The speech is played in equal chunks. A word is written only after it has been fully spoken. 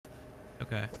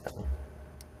Okay.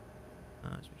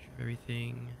 Let's make sure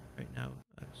everything right now.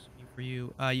 I'm streaming for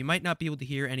you. You might not be able to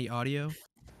hear any audio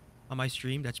on my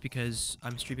stream. That's because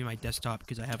I'm streaming my desktop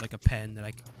because I have like a pen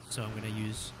that so I'm gonna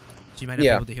use. So you might not be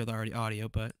Yeah. able to hear the audio,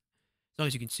 but as long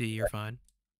as you can see, you're fine.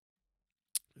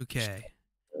 Okay.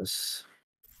 Yes.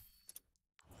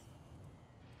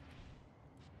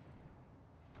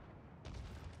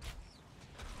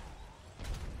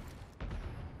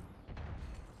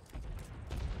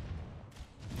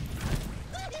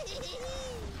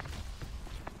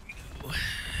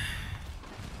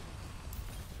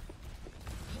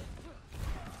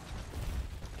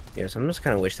 Yeah, so I'm just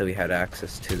kind of wish that we had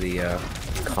access to the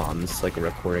comms, like a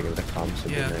recording of the comms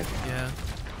would be nice. Yeah.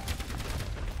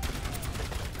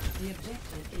 The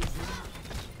objective is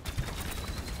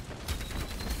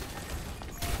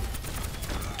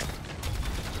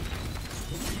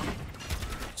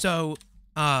So,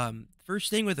 first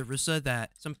thing with Orisa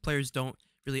that some players don't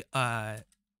really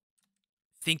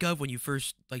think of when you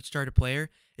first like start a player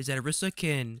is that Orisa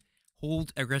can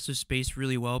hold aggressive space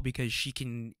really well because she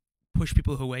can push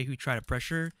people away who try to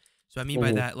pressure. So I mean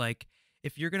by that, like,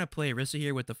 if you're gonna play Orisa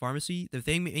here with the pharmacy,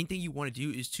 main thing you want to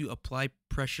do is to apply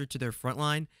pressure to their front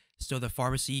line so the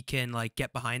pharmacy can like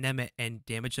get behind them and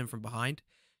damage them from behind.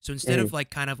 So instead of like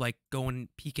kind of like going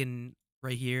peeking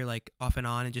right here like off and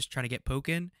on and just trying to get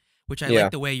poking, which I Yeah.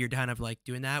 like the way you're kind of like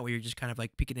doing that, where you're just kind of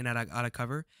like peeking in out of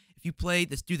cover. If you play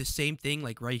this, do the same thing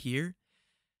like right here,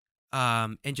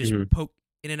 and just poke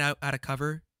in and out of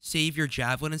cover, save your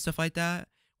javelin and stuff like that.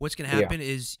 What's gonna happen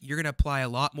is you're gonna apply a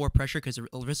lot more pressure because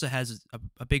Orisa has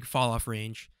a big fall off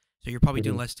range, so you're probably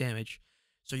doing less damage.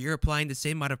 So you're applying the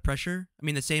same amount of pressure. I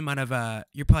mean, the same amount of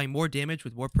you're applying more damage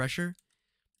with more pressure.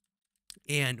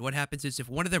 And what happens is if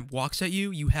one of them walks at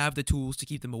you, you have the tools to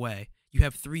keep them away. You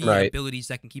have three abilities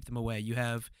that can keep them away. You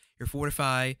have your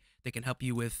Fortify that can help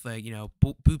you with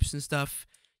boops and stuff.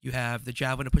 You have the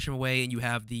Javelin to push them away, and you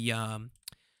have the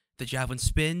Javelin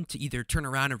Spin to either turn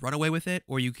around and run away with it,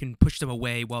 or you can push them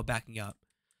away while backing up.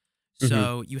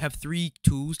 So you have three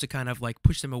tools to kind of like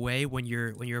push them away when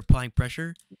you're applying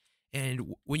pressure.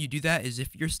 And when you do that is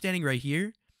if you're standing right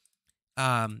here,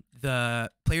 the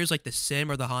players like the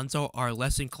Sim or the Hanzo are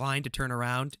less inclined to turn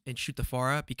around and shoot the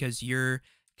Pharah because you're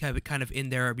kind of in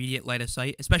their immediate line of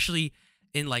sight, especially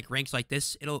in like ranks like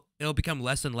this. It'll become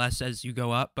less and less as you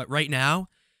go up, but right now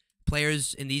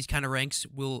players in these kind of ranks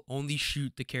will only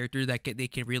shoot the character that they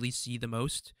can really see the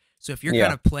most. So if you're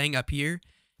kind of playing up here,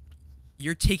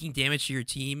 you're taking damage to your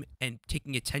team and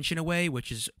taking attention away,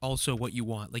 which is also what you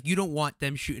want. Like, you don't want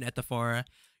them shooting at the Pharah.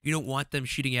 You don't want them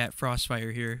shooting at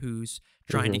Frostfire here, who's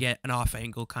trying to get an off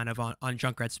angle kind of on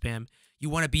Junkrat spam. You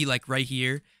want to be like right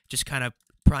here, just kind of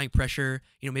applying pressure.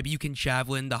 You know, maybe you can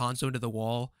javelin the Hanzo into the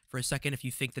wall for a second if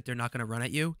you think that they're not going to run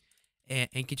at you, and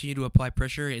continue to apply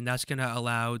pressure, and that's going to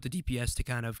allow the DPS to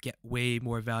kind of get way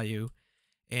more value,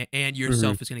 and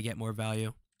yourself is going to get more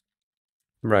value.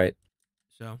 Right.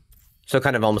 So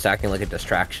kind of almost acting like a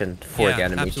distraction for the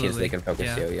enemy absolutely. so they can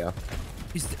focus you. Yeah.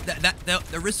 The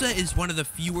Orisa is one of the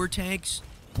fewer tanks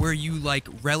where you like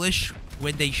relish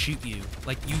when they shoot you.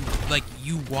 Like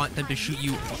you want them to shoot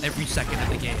you every second of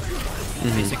the game,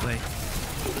 basically.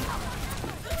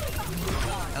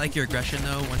 I like your aggression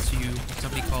though. Once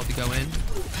somebody called to go in.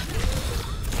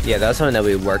 Yeah, that's something that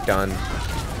we worked on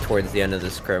towards the end of the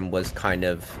scrim, was kind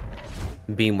of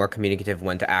being more communicative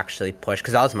when to actually push.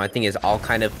 Because that was my thing, is I'll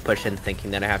kind of push in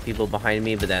thinking that I have people behind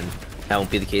me, but then that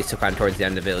won't be the case. So kind of towards the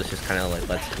end of it, was just kind of like,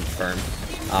 let's confirm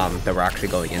that we're actually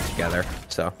going in together.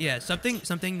 So yeah,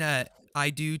 something that I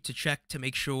do to check to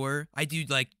make sure, I do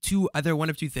like one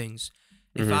of two things.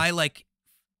 If I like,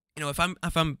 if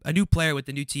I'm a new player with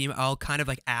the new team, I'll kind of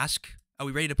like ask, are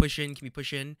we ready to push in? Can we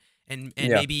push in? And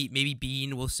maybe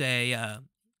Bean will say,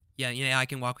 yeah, I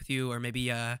can walk with you, or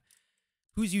maybe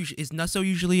is Nusso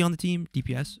usually on the team?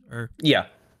 DPS or yeah.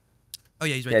 Oh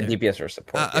yeah, he's right there. DPS or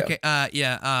support. Okay.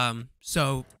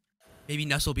 So maybe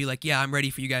Nuss will be like, yeah, I'm ready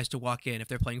for you guys to walk in if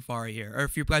they're playing Pharah here, or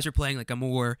if you guys are playing like a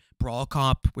more brawl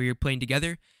comp where you're playing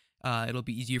together, it'll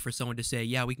be easier for someone to say,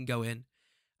 yeah, we can go in.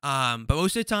 But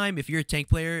most of the time, if you're a tank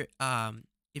player,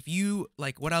 if you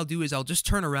like, what I'll do is I'll just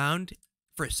turn around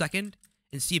for a second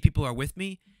and see if people are with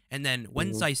me, and then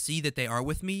once I see that they are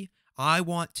with me, I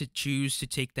want to choose to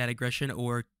take that aggression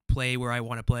or play where I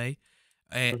want to play,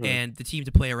 and the team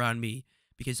to play around me,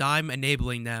 because I'm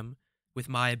enabling them with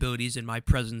my abilities and my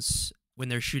presence when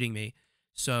they're shooting me.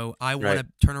 So I want to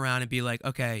turn around and be like,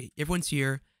 okay, everyone's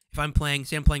here. If I'm playing,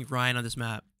 say I'm playing Ryan on this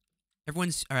map,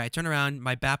 everyone's all right. Turn around,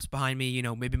 my BAP's behind me.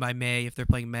 Maybe my Mei, if they're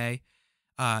playing Mei,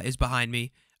 is behind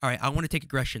me. All right, I want to take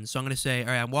aggression, so I'm gonna say, all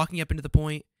right, I'm walking up into the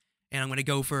point, and I'm gonna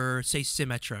go for say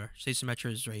Symmetra. Say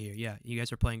Symmetra is right here. Yeah, you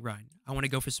guys are playing Rhine. I want to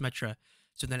go for Symmetra.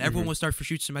 So then everyone will start for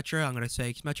shoot Symmetra. I'm gonna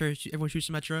say Symmetra. Everyone shoot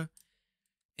Symmetra,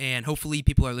 and hopefully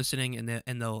people are listening and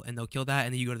they'll kill that,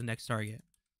 and then you go to the next target.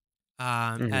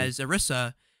 As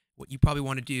Orisa, what you probably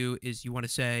want to do is you want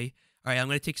to say, all right, I'm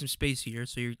gonna take some space here.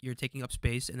 So you're taking up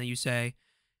space, and then you say,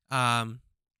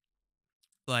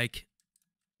 like.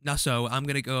 Naso, I'm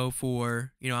gonna go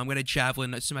for, I'm gonna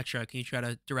javelin Symmetra. Can you try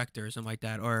to direct her or something like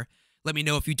that? Or let me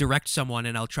know if you direct someone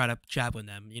and I'll try to javelin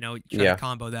them. Try to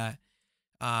combo that.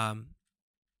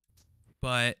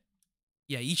 But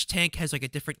yeah, each tank has like a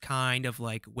different kind of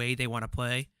like way they want to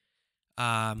play.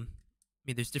 I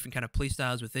mean, there's different kind of play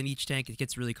styles within each tank. It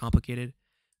gets really complicated,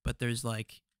 but there's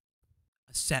like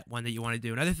a set one that you want to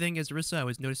do. Another thing, as Orisa, I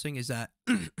was noticing is that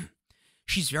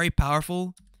she's very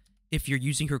powerful if you're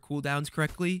using her cooldowns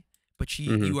correctly, but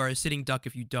you are a sitting duck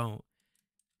if you don't.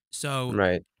 So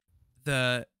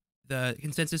the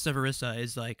consensus of Orisa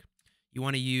is like you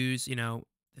want to use, the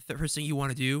first thing you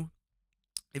want to do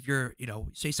if you're,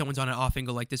 say someone's on an off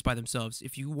angle like this by themselves,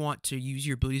 if you want to use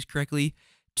your abilities correctly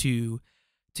to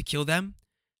kill them,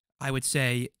 I would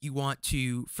say you want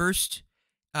to first,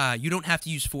 you don't have to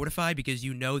use Fortify because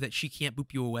you know that she can't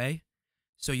boop you away.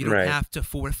 So you don't have to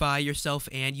fortify yourself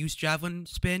and use Javelin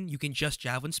Spin. You can just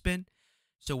Javelin Spin.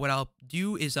 So what I'll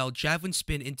do is I'll Javelin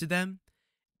Spin into them,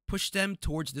 push them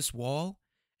towards this wall,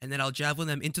 and then I'll Javelin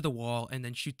them into the wall and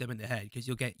then shoot them in the head because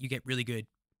you get really good,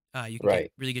 you can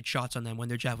get really good shots on them when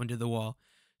they're javelined to the wall.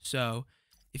 So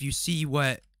if you see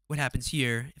what happens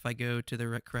here, if I go to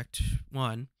the correct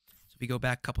one, so if we go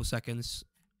back a couple seconds,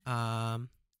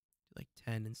 like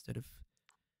 10 instead of.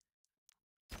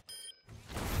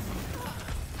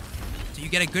 So you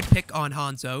get a good pick on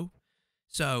Hanzo.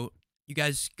 So you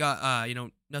guys got,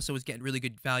 Nusso was getting really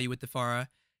good value with the Pharah.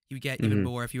 You would get even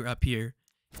more if you were up here.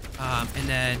 And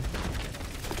then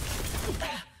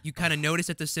you kind of notice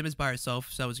that the Sim is by herself,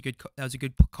 so that was a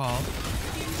good call.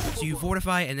 So you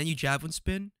fortify and then you javelin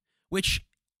spin, which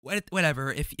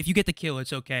whatever. If you get the kill,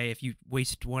 it's okay if you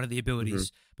waste one of the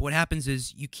abilities. But what happens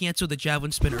is you cancel the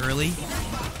javelin spin early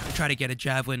to try to get a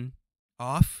javelin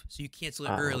off. So you cancel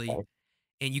it early. Okay.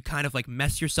 And you kind of like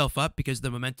mess yourself up because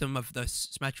the momentum of the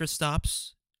Symmetra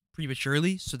stops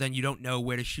prematurely. So then you don't know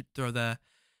where to throw the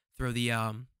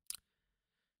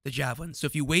javelin. So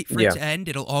if you wait for it to end,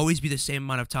 it'll always be the same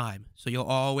amount of time. So you'll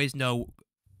always know,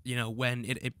 when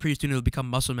it pretty soon it'll become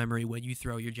muscle memory when you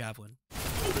throw your javelin.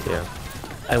 Yeah.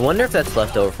 I wonder if that's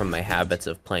left over from my habits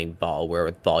of playing ball, where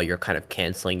with ball you're kind of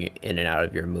canceling in and out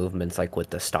of your movements, like with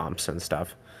the stomps and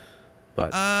stuff.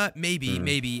 But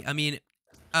maybe. I mean.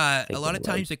 A lot of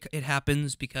times it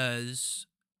happens because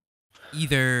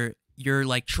either you're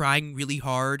like trying really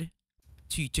hard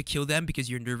to kill them because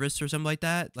you're nervous or something like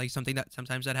that. Like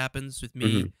sometimes that happens with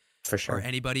me for sure. Or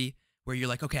anybody where you're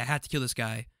like, okay, I have to kill this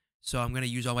guy, so I'm gonna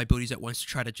use all my abilities at once to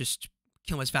try to just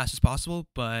kill him as fast as possible.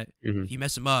 But if you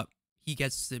mess him up, he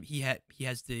has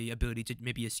the ability to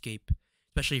maybe escape,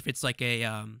 especially if it's like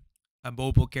a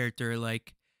mobile character,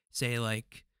 like say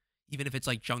like. Even if it's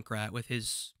like Junkrat with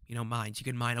his, mines, he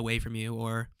can mine away from you,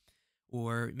 or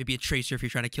maybe a tracer if you're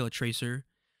trying to kill a tracer,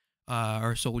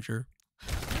 or a soldier.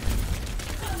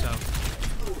 So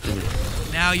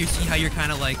now you see how you're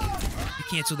kind of like you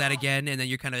cancel that again, and then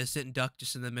you're kind of sitting duck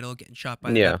just in the middle, getting shot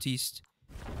by the Baptiste.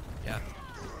 Yeah.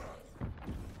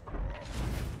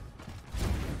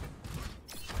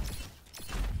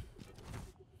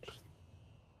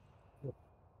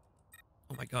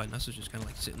 Oh my God, Nessa's just kind of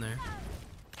like sitting there.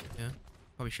 Yeah,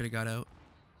 probably should have got out.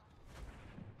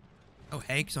 Oh,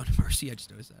 Hank's on Mercy. I just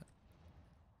noticed that.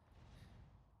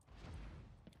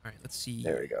 All right, let's see.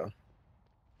 There we go.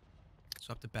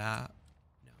 Swap the bat.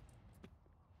 No.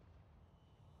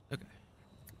 Okay.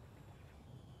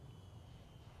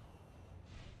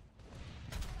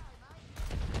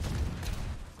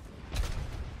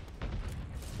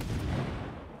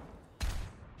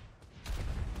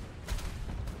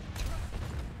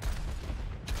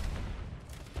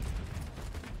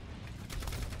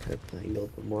 Playing a little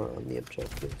bit more on the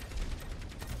objective.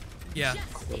 Yeah.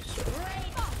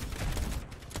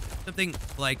 Something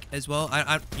like as well.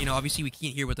 I obviously we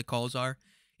can't hear what the calls are.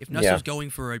 If Nusso's going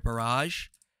for a barrage,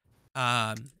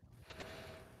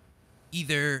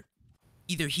 either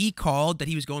he called that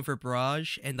he was going for a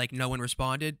barrage and like no one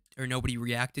responded or nobody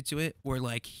reacted to it, or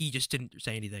like he just didn't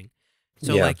say anything.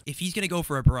 So like if he's gonna go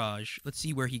for a barrage, let's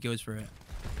see where he goes for it.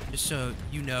 Just so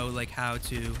you know, like how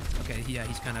to. Okay, yeah,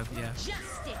 he's kind of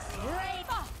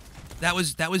That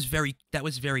was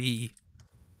very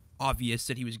obvious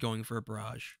that he was going for a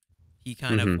barrage. He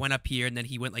kind of went up here and then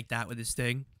he went like that with his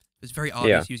thing. It was very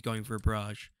obvious he was going for a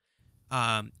barrage.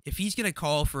 If he's gonna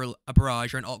call for a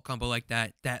barrage or an alt combo like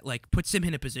that, that like puts him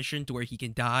in a position to where he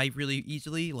can die really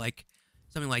easily, like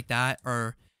something like that,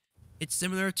 or it's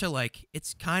similar to like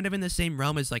it's kind of in the same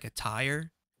realm as like a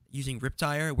tire using rip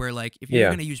tire, where like if you're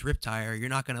gonna use rip tire, you're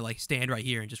not gonna like stand right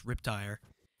here and just rip tire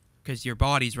because your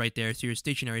body's right there, so you're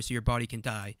stationary, so your body can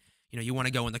die. You know, you want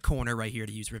to go in the corner right here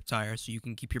to use rip tire, so you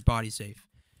can keep your body safe.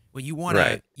 When you want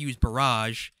to use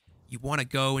barrage, you want to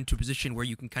go into a position where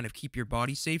you can kind of keep your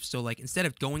body safe. So like instead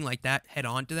of going like that head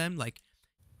on to them, like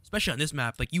especially on this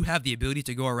map, like you have the ability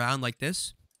to go around like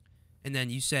this. And then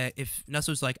you say, if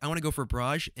Nusso's like, I want to go for a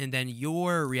barrage, and then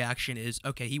your reaction is,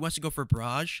 okay, he wants to go for a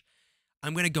barrage.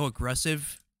 I'm going to go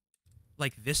aggressive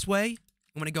like this way.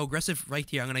 I'm going to go aggressive right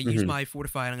here. I'm going to use my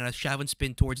fortify, and I'm going to javelin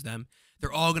spin towards them.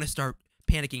 They're all going to start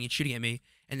panicking and shooting at me.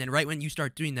 And then right when you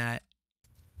start doing that,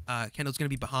 Kendall's going to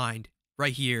be behind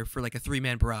right here for like a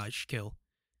 3-man barrage kill.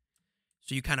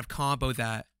 So you kind of combo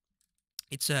that.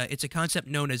 It's a concept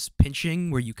known as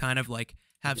pinching, where you kind of like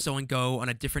have someone go on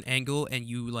a different angle, and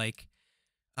you like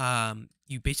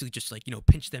you basically just like, you know,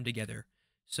 pinch them together.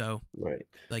 So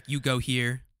like you go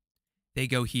here, they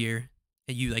go here,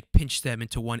 and you like pinch them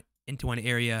into one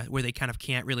area where they kind of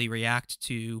can't really react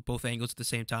to both angles at the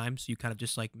same time. So you kind of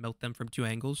just like melt them from 2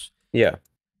 angles. Yeah.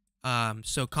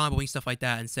 So comboing stuff like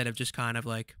that instead of just kind of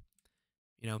like,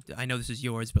 you know, I know this is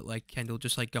yours, but like Kendall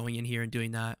just like going in here and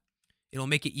doing that, it'll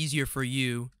make it easier for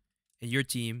you and your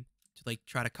team to like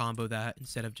try to combo that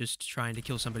instead of just trying to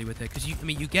kill somebody with it. Because I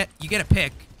mean, you get a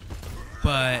pick,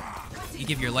 but you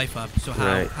give your life up. So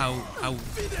how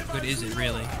good is it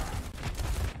really?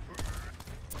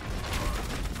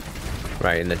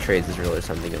 Right, and the trades is really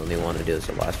something you only want to do as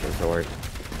a last resort.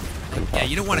 Yeah,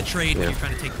 you don't want to trade when you're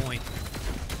trying to take point.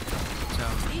 So.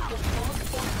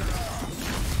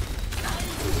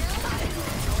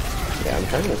 Yeah, I'm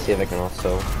trying to see if I can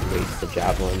also raise the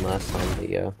javelin less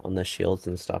on the shields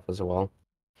and stuff as well.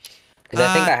 Because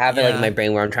I think I have it like in my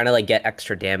brain where I'm trying to like get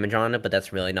extra damage on it, but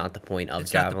that's really not the point of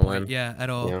javelin. Yeah, at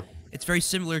all. Yeah. It's very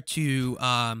similar to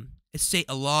say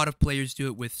a lot of players do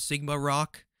it with Sigma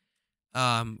Rock,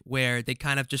 where they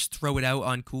kind of just throw it out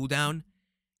on cooldown.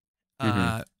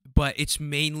 But its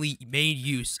main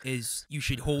use is you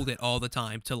should hold it all the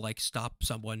time to like stop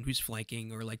someone who's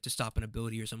flanking, or like to stop an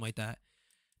ability or something like that.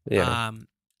 Yeah.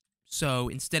 So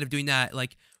instead of doing that,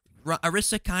 like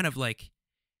Orisa kind of like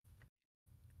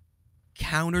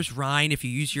counters Ryan if you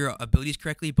use your abilities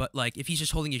correctly, but like if he's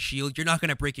just holding his shield, you're not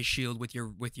gonna break his shield with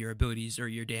your abilities or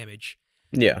your damage.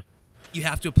 Yeah. You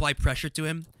have to apply pressure to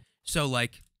him. So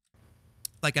like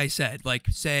I said, like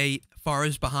say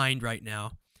Farah's behind right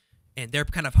now, and they're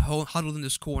kind of huddled in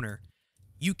this corner.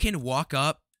 You can walk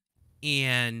up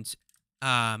and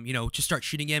you know, just start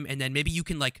shooting him, and then maybe you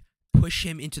can like push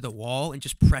him into the wall and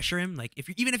just pressure him. Like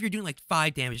even if you're doing like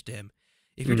 5 damage to him,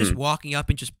 if you're just walking up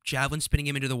and just javelin spinning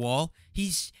him into the wall,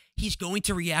 he's going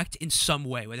to react in some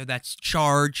way, whether that's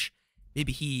charge,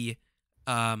 maybe he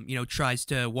you know, tries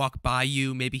to walk by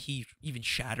you, maybe he even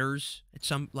shatters at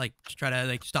some, like to try to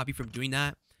like stop you from doing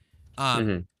that.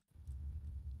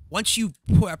 Once you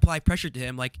apply pressure to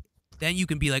him, like then you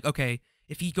can be like, okay,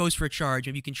 if he goes for a charge,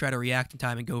 maybe you can try to react in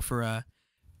time and go for a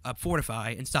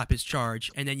fortify and stop his charge,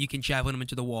 and then you can javelin him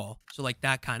into the wall. So like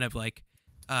that kind of like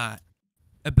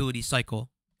ability cycle,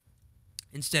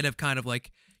 instead of kind of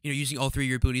like, you know, using all 3 of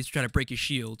your abilities to try to break his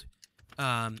shield.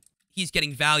 He's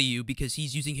getting value because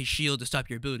he's using his shield to stop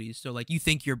your abilities. So like you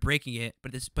think you're breaking it,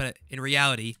 but in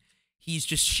reality, he's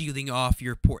just shielding off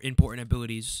your important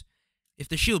abilities. If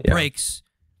the shield breaks,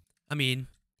 I mean,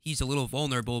 he's a little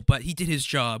vulnerable, but he did his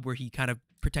job where he kind of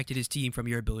protected his team from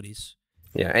your abilities.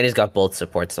 Yeah, and he's got both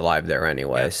supports alive there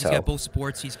anyway. He's got both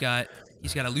supports. He's got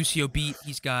a Lucio beat.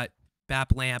 He's got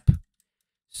Bap Lamp.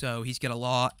 So he's got a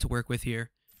lot to work with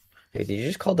here. Hey, did you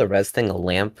just call the res thing a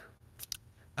lamp?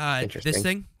 This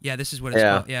thing? Yeah, this is what it's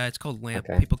called. Yeah, it's called lamp.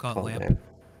 Okay. People call it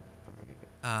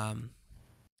lamp.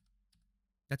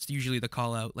 That's usually the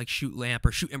call out, like shoot lamp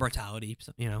or shoot immortality,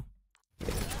 you know.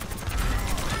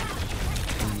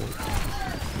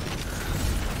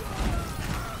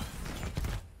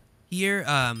 Here,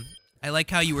 I like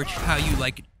how you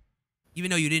like,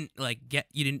 even though you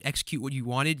didn't execute what you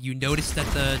wanted, you noticed that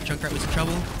the Junkrat was in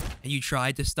trouble, and you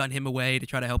tried to stun him away to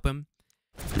try to help him.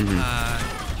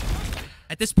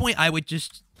 At this point, I would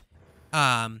just,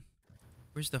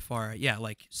 where's the Pharah? Yeah,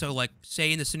 like, so like,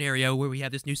 say in the scenario where we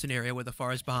have this new scenario where the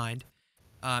Pharah's behind,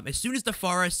 as soon as the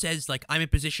Pharah says like, I'm in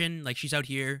position, like she's out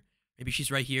here, maybe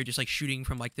she's right here, just like shooting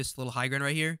from like this little high ground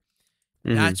right here,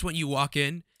 that's when you walk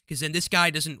in. Because then this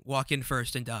guy doesn't walk in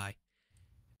first and die.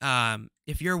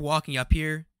 If you're walking up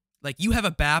here, like you have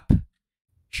a BAP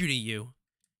shooting you,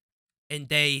 and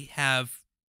they have,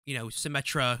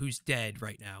 Symmetra who's dead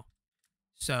right now.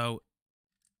 So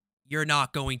you're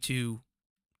not going to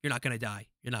die. You're not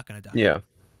going to die. Yeah.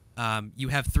 You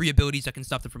have 3 abilities that can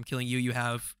stop them from killing you. You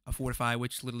have a Fortify,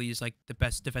 which literally is like the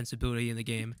best defense ability in the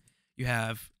game. You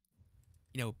have,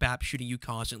 Bap shooting you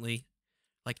constantly.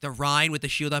 Like the Rhine with the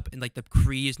shield up and like the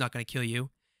Kree is not going to kill you.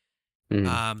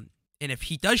 Mm. And if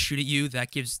he does shoot at you,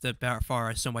 that gives the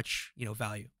Pharah so much,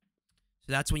 value.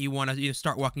 So that's when you want to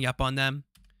start walking up on them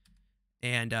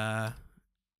and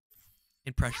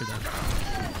pressure them.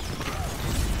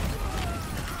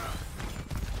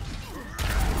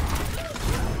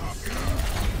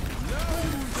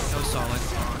 That was solid.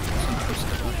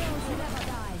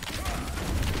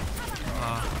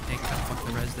 They kind of fucked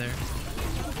the res there.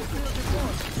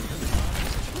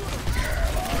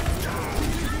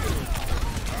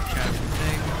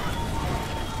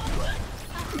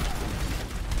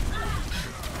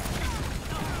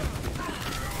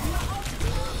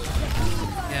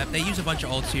 Yeah, they use a bunch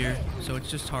of ults here, so it's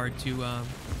just hard to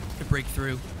break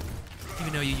through.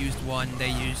 Even though you used 1, they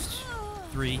used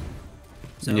 3.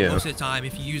 So most of the time,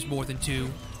 if you use more than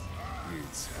 2,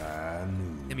 I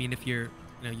mean, if you're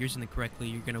using it correctly,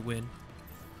 you're gonna win.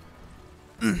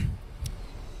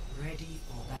 Ready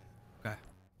for Okay.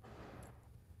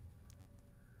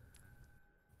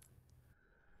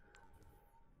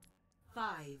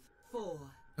 Five, 4.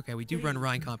 Okay, we do run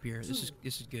Ryan comp here. This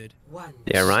is good. 1.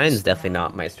 Yeah, Ryan's definitely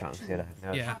not my strong suit.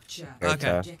 Yeah.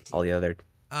 Compared to all the other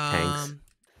tanks.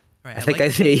 Right, I think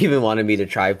they even wanted me to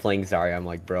try playing Zarya. I'm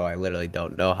like, bro, I literally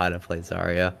don't know how to play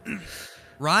Zarya.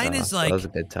 Ryan is like that was a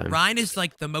good time. Ryan is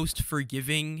like the most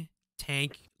forgiving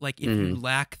tank. Like if you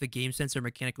lack the game sense or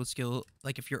mechanical skill,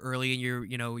 like if you're early and you're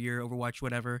you're Overwatch,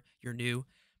 whatever, you're new,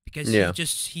 because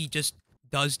he just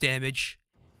does damage,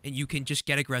 and you can just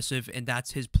get aggressive, and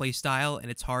that's his play style,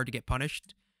 and it's hard to get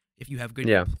punished if you have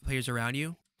good players around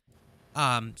you.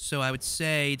 So I would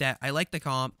say that I like the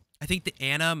comp. I think the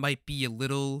Ana might be a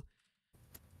little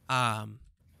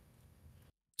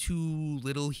too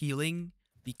little healing,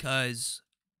 because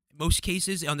most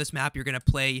cases on this map you're gonna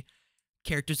play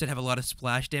characters that have a lot of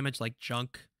splash damage, like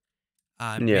Junk.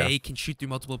 Mei can shoot through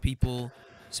multiple people.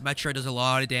 Symmetra does a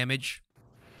lot of damage.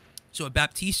 So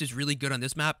Baptiste is really good on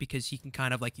this map because he can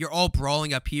kind of like, you're all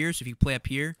brawling up here, so if you play up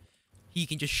here, he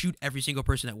can just shoot every single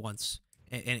person at once,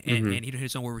 and he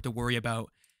doesn't have to worry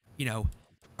about, all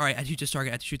right, I shoot this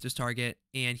target, I have to shoot this target,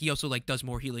 and he also like does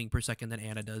more healing per second than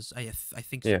Ana does. I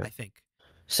think. So, I think.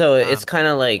 So it's kind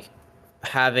of like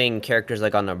having characters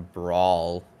like on a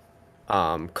brawl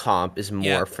comp is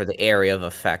more for the area of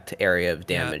effect, area of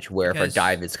damage, where for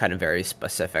dive it's kind of very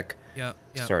specific.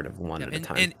 Sort of one at a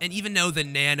time. And even though the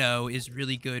Nano is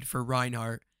really good for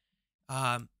Reinhardt,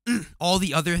 all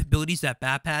the other abilities that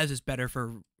Bap has is better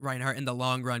for Reinhardt in the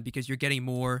long run, because you're getting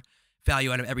more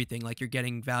value out of everything. Like you're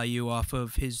getting value off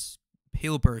of his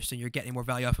heal burst, and you're getting more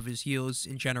value off of his heals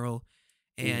in general,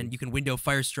 and you can window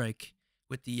Fire Strike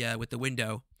with the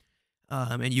window,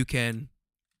 and you can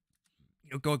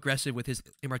go aggressive with his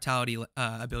immortality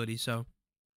ability. So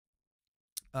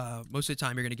most of the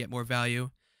time you're gonna get more value.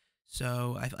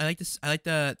 So I like this. I like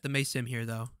the Mei Sim here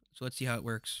though. So let's see how it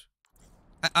works.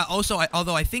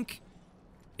 Although I think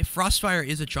if Frostfire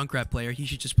is a Junkrat player, he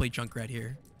should just play Junkrat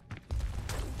here.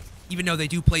 Even though they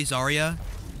do play Zarya.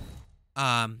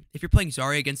 If you're playing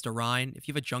Zarya against a Rhine, if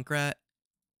you have a Junkrat,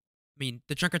 I mean,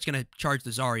 the Junkrat's gonna charge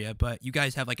the Zarya, but you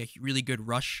guys have like a really good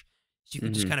rush, so you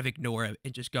can just kind of ignore it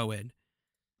and just go in.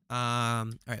 All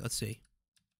right, let's see.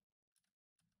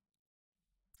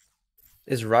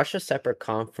 Is Rush a separate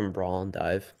comp from Brawl and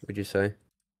Dive, would you say?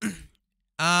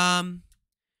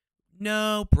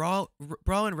 No, Brawl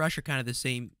and Rush are kind of the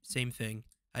same thing,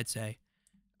 I'd say.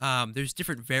 There's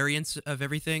different variants of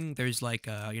everything. There's like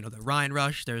the Rhine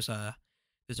Rush, there's a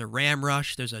Ram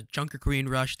Rush, there's a Junker Queen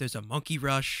Rush, there's a Monkey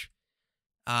Rush.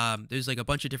 There's like a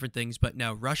bunch of different things, but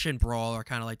no, Rush and Brawl are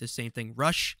kind of like the same thing.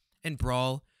 Rush and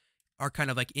Brawl are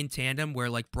kind of like in tandem, where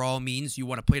like Brawl means you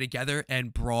want to play together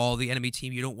and brawl the enemy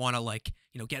team. You don't want to like,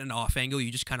 get an off angle.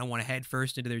 You just kind of want to head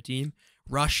first into their team.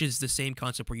 Rush is the same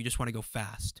concept where you just want to go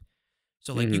fast.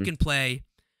 So like you could play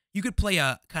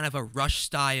a kind of a Rush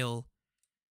style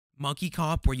monkey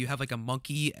comp where you have like a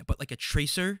monkey, but like a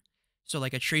tracer. So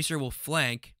like a tracer will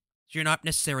flank. So you're not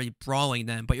necessarily brawling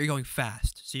them, but you're going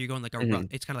fast. So you're going like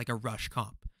it's kind of like a Rush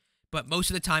comp. But most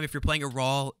of the time, if you're playing a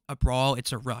brawl,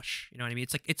 it's a Rush. You know what I mean?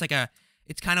 It's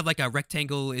kind of like a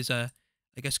rectangle is a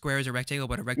square is a rectangle,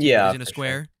 but a rectangle isn't a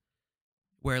square. Sure.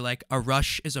 Where like a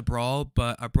Rush is a brawl,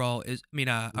 but a brawl is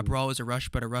a brawl is a Rush,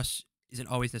 but a Rush isn't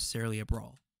always necessarily a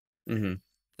brawl. That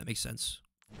makes sense.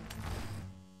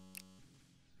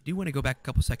 do want to go back a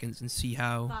couple seconds and see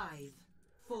how 5,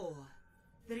 4,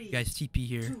 3, you guys TP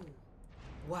here. 2,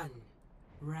 1.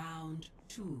 Round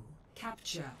 2.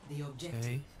 Capture the objective.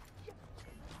 Okay.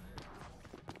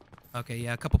 Okay,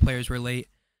 yeah, a couple players were late.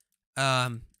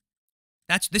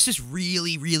 This is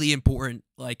really, really important,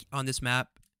 like, on this map.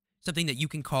 Something that you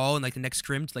can call in, like, the next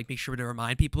scrim to, like, make sure to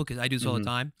remind people, because I do this all the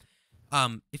time.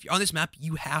 If you're on this map,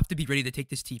 you have to be ready to take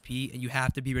this TP, and you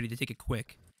have to be ready to take it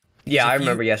quick. Yeah, I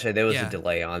remember yesterday there was a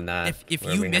delay on that. If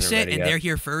you miss it and they're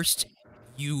here first,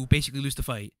 you basically lose the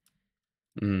fight.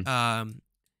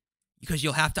 Because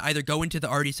you'll have to either go into the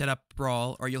already set up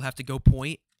brawl, or you'll have to go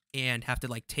point and have to,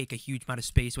 like, take a huge amount of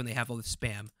space when they have all this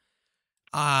spam.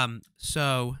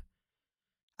 So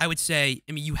I would say,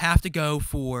 I mean, you have to go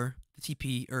for the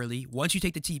TP early. Once you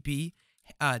take the TP,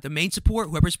 the main support,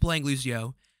 whoever's playing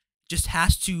Lucio, just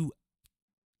has to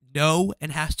know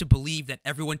and has to believe that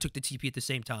everyone took the TP at the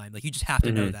same time. Like, you just have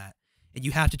to know that. And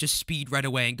you have to just speed right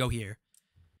away and go here.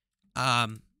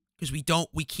 Because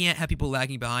we can't have people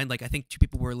lagging behind. Like, I think 2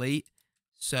 people were late.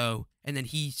 So, and then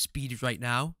he speeds right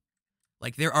now.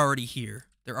 Like, they're already here.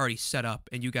 They're already set up.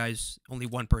 And you guys, only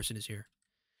 1 person is here.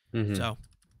 So.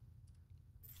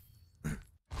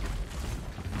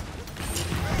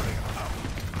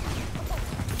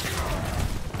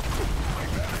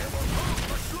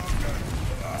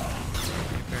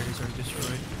 Barrier's already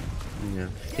destroyed. Yeah.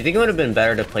 Do you think it would have been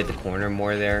better to play the corner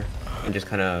more there and just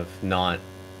kind of not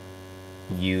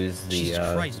use the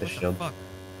Jesus Christ, the what shield? the fuck?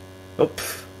 Oh.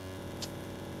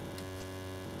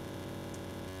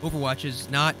 Overwatch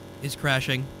is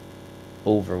crashing.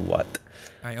 Over what?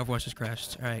 Alright, Overwatch just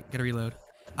crashed. Alright, gotta reload.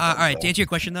 Alright, to answer your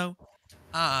question though,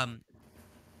 I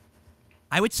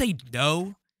would say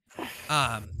no.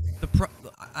 I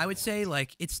would say,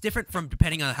 like, it's different from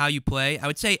depending on how you play. I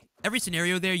would say every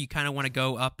scenario there, you kind of want to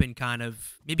go up and kind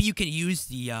of, maybe you can use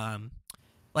the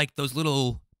like those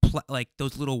little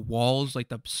walls, like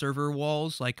the server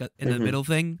walls, like in the middle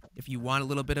thing, if you want a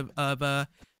little bit of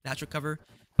natural cover.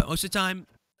 But most of the time,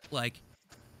 like,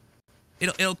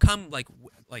 it'll come like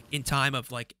in time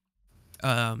of like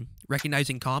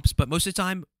recognizing comps. But most of the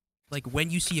time, like,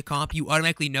 when you see a comp, you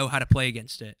automatically know how to play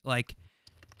against it. Like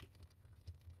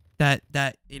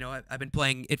that you know, I've been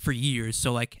playing it for years,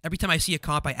 so like every time I see a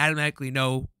comp, I automatically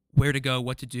know where to go,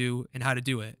 what to do, and how to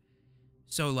do it.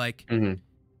 So like when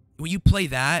you play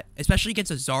that, especially against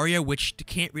a Zarya, which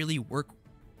can't really work,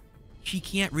 she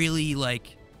can't really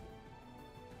like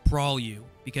brawl you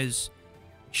because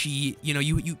she, you know,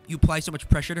 you apply so much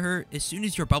pressure to her. As soon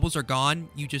as your bubbles are gone,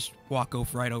 you just walk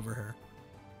right over her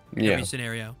in every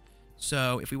scenario.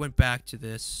 So if we went back to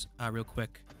this real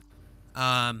quick,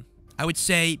 I would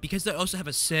say because they also have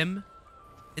a sim,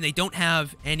 and they don't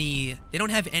have any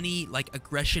like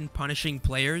aggression punishing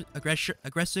heroes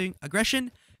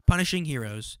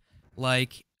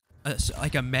like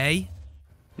a Mei,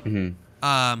 or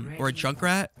a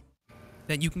Junkrat.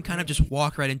 Then you can kind of just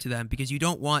walk right into them because you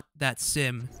don't want that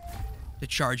sim to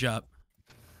charge up.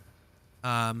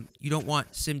 You don't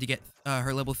want sim to get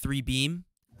her level 3 beam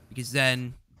because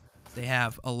then they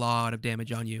have a lot of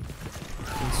damage on you.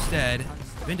 Instead,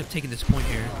 we end up taking this point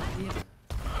here.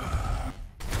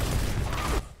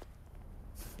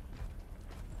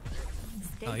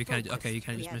 Oh, you kind of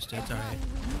just missed it. It's all right.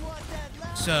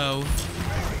 So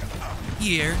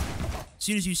here, as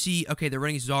soon as you see, okay, they're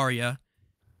running Zarya.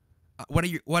 What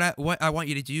I want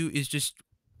you to do is just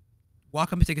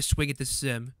walk up and take a swing at the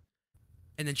sim,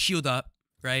 and then shield up,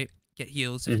 right? Get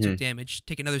heals if you took damage.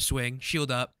 Take another swing,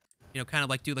 shield up. You know, kind of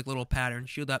like do like a little pattern.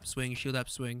 Shield up, swing,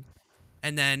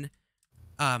 and then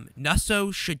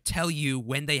Nusso should tell you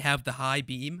when they have the high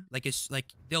beam. Like it's like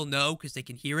they'll know because they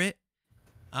can hear it.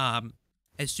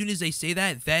 As soon as they say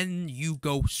that, then you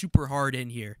go super hard in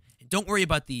here. And don't worry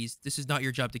about these. This is not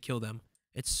your job to kill them.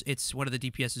 It's one of the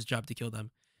DPS's job to kill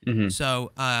them.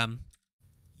 So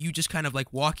you just kind of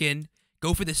like walk in,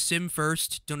 go for the sim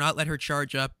first. Do not let her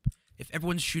charge up. If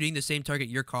everyone's shooting the same target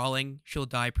you're calling, she'll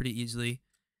die pretty easily.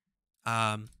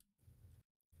 And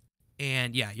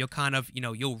yeah, you'll kind of, you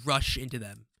know, you'll rush into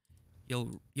them.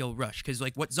 You'll rush because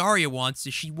like what Zarya wants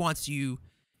is she wants you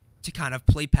to kind of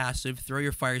play passive, throw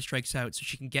your fire strikes out so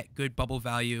she can get good bubble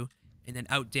value, and then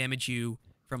out damage you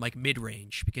from like mid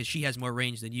range because she has more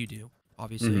range than you do,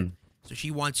 obviously. So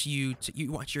she wants you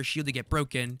want your shield to get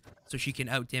broken so she can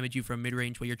out damage you from mid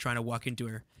range while you're trying to walk into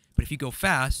her. But if you go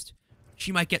fast,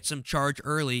 she might get some charge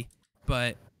early,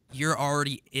 but you're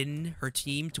already in her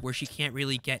team to where she can't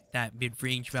really get that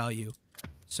mid-range value.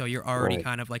 So you're already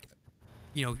kind of like,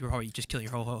 you know, you're probably just killing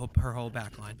her whole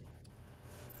backline.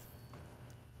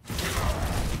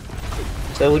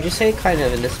 So would you say kind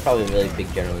of, and this is probably a really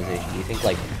big generalization, do you think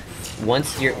like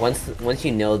once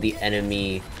you know the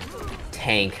enemy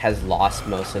tank has lost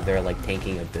most of their like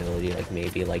tanking ability, like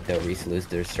maybe like the Reese loses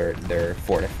their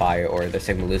fortify or the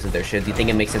Sigma loses their shield, do you think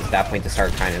it makes sense at that point to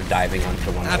start kind of diving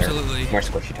onto one of their more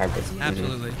squishy targets?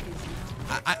 Absolutely.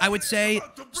 I would say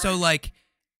so. Like,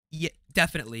 yeah,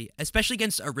 definitely, especially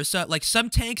against Orisa. Like some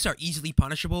tanks are easily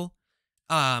punishable,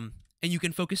 and you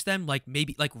can focus them. Like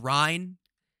maybe like Rhine,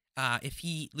 if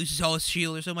he loses all his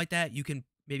shield or something like that, you can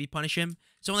maybe punish him.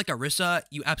 Someone like Orisa,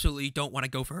 you absolutely don't want to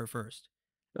go for her first.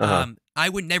 I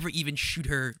would never even shoot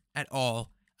her at all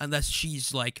unless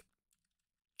she's like,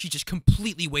 she just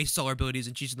completely wastes all her abilities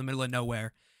and she's in the middle of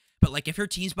nowhere. But like if her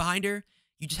team's behind her,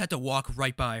 you just have to walk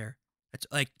right by her. It's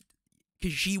like,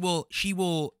 because she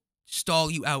will stall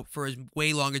you out for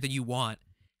way longer than you want.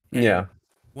 Yeah.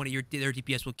 One of their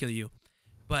DPS will kill you.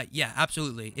 But yeah,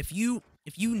 absolutely. If you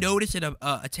notice that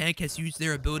a tank has used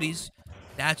their abilities,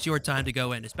 that's your time to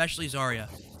go in, especially Zarya.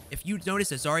 If you notice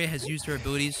that Zarya has used her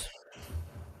abilities,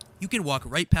 you can walk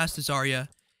right past the Zarya.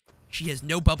 She has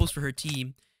no bubbles for her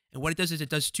team. And what it does is it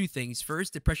does two things.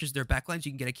 First, it pressures their backlines.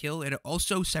 You can get a kill. And it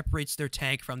also separates their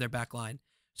tank from their backline.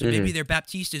 So maybe their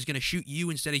Baptiste is going to shoot you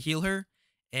instead of heal her.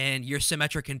 And your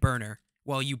Symmetra can burn her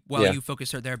while you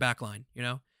focus their backline, you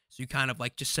know? So you kind of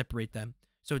like just separate them.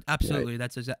 So absolutely,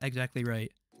 that's exactly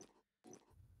right.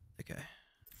 Okay.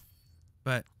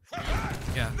 But,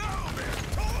 yeah.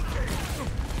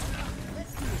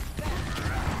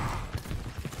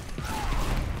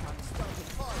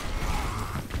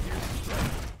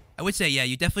 I would say, yeah,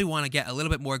 you definitely want to get a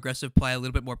little bit more aggressive play, a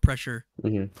little bit more pressure.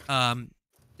 Even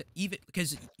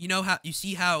because you know how you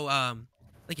see how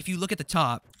like if you look at the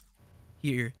top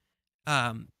here,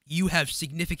 you have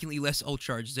significantly less ult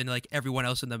charges than like everyone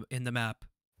else in the map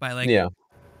by like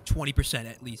 20%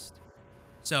 at least.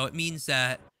 So it means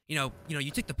that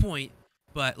you took the point,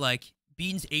 but like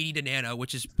Bean's 80 to Nano,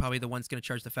 which is probably the one's gonna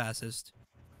charge the fastest.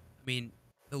 I mean,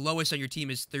 the lowest on your team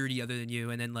is 30 other than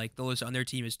you, and then like the lowest on their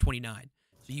team is 29.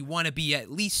 So you want to be at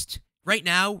least, right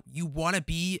now, you want to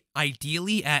be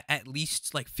ideally at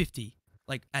least like 50,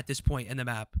 like at this point in the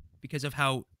map, because of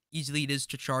how easily it is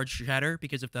to charge Shatter,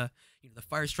 because of the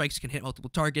fire strikes can hit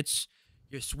multiple targets,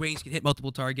 your swings can hit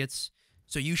multiple targets.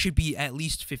 So you should be at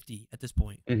least 50 at this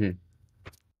point.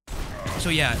 So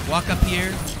yeah, walk up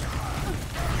here.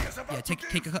 Yeah,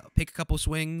 pick a couple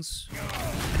swings.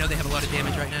 I know they have a lot of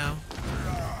damage right now.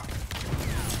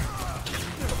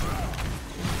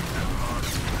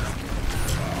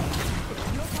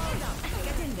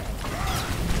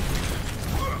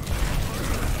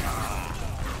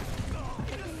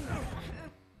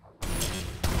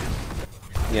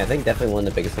 Yeah, I think definitely one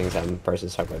of the biggest things I'm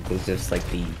personally talking about is just like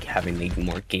having the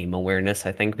more game awareness.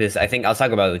 I think because I think I'll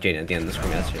talk about it with Jaden at the end of the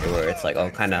screen yesterday, where it's like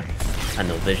kind of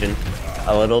tunnel vision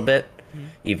a little bit,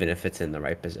 even if it's in the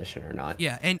right position or not.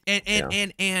 Yeah, and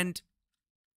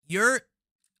you're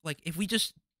like, if we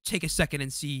just take a second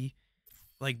and see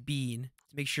like Bean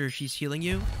to make sure she's healing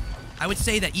you, I would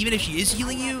say that even if she is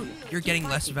healing you, you're getting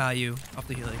less value off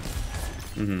the healing.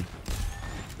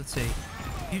 Let's see.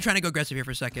 If you're trying to go aggressive here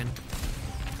for a second.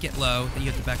 Get low, then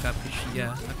you have to back up.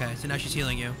 Yeah, okay, so now she's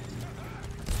healing you.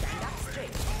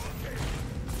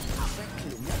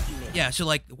 Yeah, so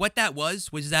like what that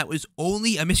was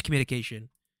only a miscommunication.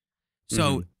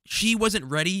 So she wasn't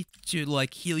ready to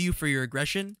like heal you for your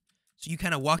aggression. So you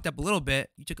kind of walked up a little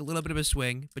bit, you took a little bit of a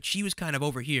swing, but she was kind of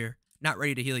over here, not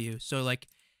ready to heal you. So like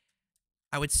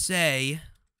I would say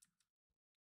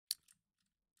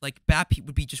like Bap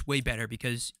would be just way better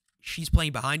because she's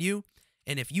playing behind you.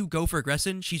 And if you go for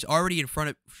aggression, she's already in front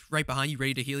of, right behind you,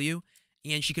 ready to heal you,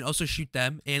 and she can also shoot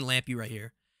them and lamp you right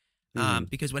here.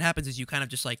 Because what happens is you kind of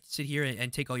just like sit here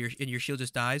and take all your shield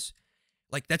just dies.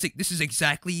 Like this is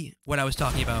exactly what I was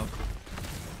talking about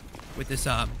with this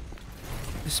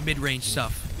this mid-range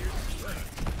stuff.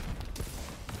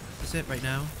 That's it right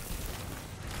now.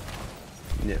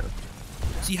 Yeah.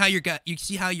 See how you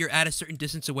see how you're at a certain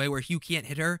distance away where you can't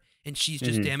hit her and she's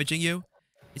just damaging you.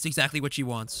 It's exactly what she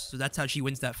wants. So that's how she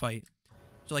wins that fight.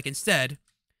 So like instead,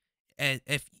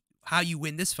 if how you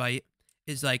win this fight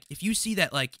is like if you see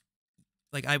that like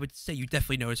I would say you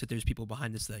definitely notice that there's people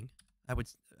behind this thing.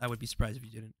 I would be surprised if you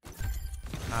didn't.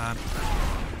 Let's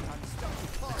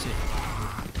see.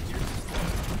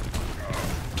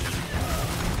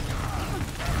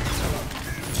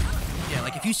 Yeah,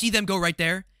 like if you see them go right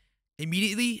there,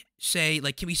 immediately say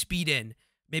like, can we speed in?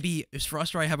 Maybe does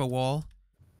Frostfire have a wall?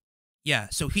 Yeah,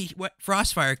 so what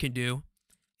Frostfire can do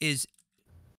is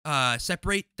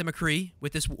separate the McCree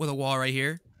with a wall right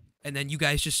here, and then you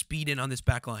guys just speed in on this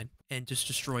backline and just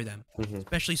destroy them.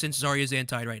 Especially since Zarya's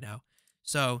anti right now.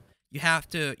 So you have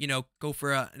to, go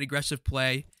for an aggressive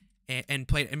play and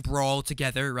play and brawl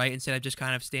together, right? Instead of just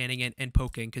kind of standing and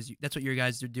poking, because that's what you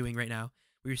guys are doing right now.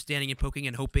 Where you're standing and poking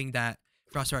and hoping that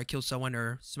Crossfire kills someone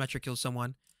or Symmetra kills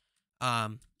someone.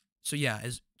 So yeah,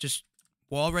 is just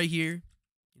wall right here,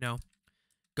 you know,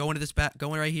 go into this back,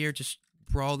 going right here, just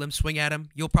brawl them, swing at them.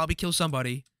 You'll probably kill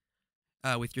somebody,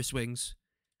 with your swings.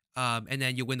 And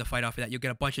then you'll win the fight off of that. You'll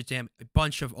get a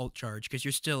bunch of ult charge because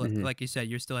you're still, like you said,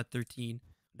 you're still at 13.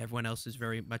 And everyone else is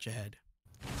very much ahead.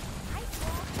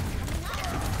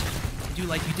 You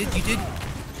did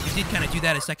kind of do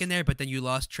that a second there, but then you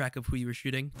lost track of who you were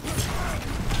shooting. So,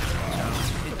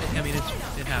 I mean,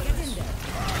 it happens.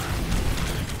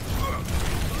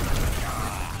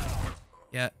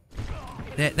 Yeah,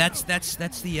 that's the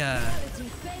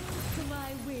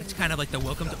it's kind of like the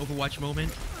welcome to Overwatch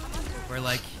moment, where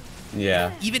like,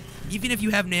 yeah, even if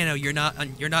you have nano, you're not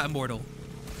immortal.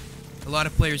 A lot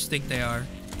of players think they are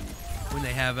when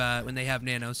they have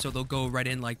nano, so they'll go right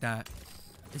in like that.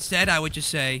 Instead, I would just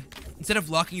say, instead of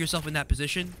locking yourself in that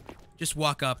position, just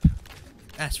walk up,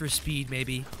 ask for speed,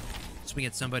 maybe swing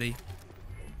at somebody.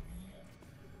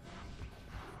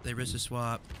 They Rissa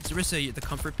swap. Is Rissa the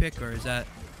comfort pick, or is that?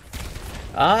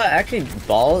 Actually,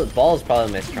 Ball is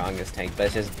probably my strongest tank, but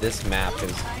it's just this map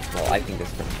is, well, I think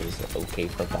this map is okay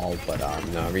for Ball, but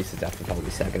no, Reese is definitely probably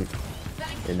second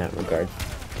in that regard.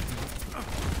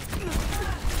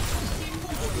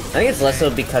 I think it's less so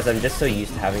because I'm just so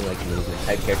used to having like movement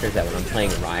type characters that when I'm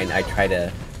playing Ryan, I try to,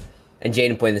 and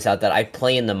Jaden pointed this out, that I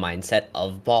play in the mindset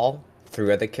of Ball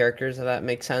through other characters, if that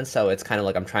makes sense. So it's kind of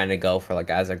like I'm trying to go for like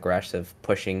as aggressive,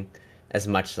 pushing as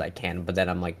much as I can, but then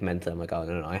I'm like mentally, I'm like, oh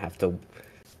no, I have to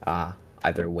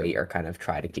either wait or kind of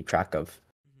try to keep track of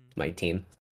my team.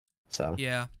 So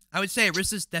yeah, I would say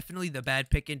Rissa's definitely the bad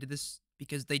pick into this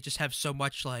because they just have so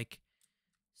much like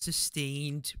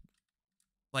sustained,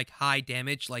 like high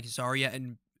damage. Like Zarya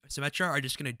and Symmetra are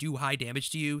just gonna do high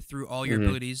damage to you through all your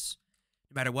abilities,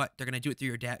 no matter what. They're gonna do it through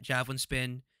your javelin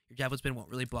spin. Your javelin spin won't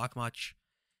really block much.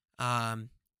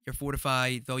 Your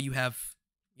fortify, though you have,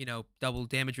 you know, double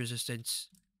damage resistance,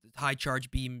 the high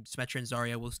charge beam Symmetra and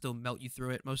Zarya will still melt you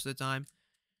through it most of the time.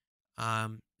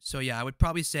 So yeah, I would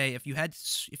probably say if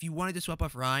you wanted to swap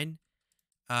off Rhine,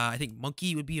 I think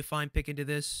Monkey would be a fine pick into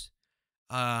this.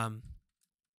 I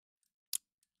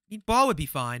mean, Ball would be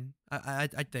fine. I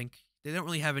think they don't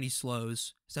really have any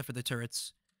slows except for the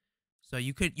turrets. So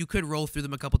you could roll through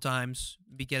them a couple times,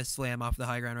 maybe get a slam off the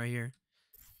high ground right here.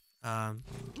 But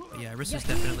yeah, Rissa's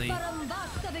definitely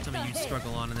something you'd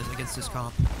struggle on in this against this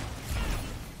comp.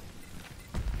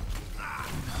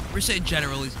 Rissa in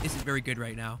general isn't very good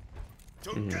right now.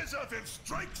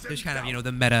 There's kind of, you know,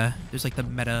 the meta. There's like the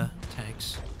meta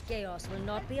tanks. Chaos will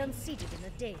not be unseated in a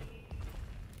day.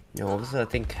 You know, also I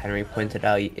think Henry pointed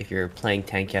out, if you're playing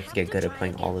tank, you have to get good at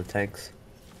playing all the tanks.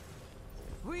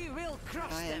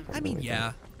 I mean,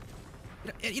 yeah.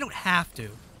 You don't have to.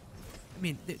 I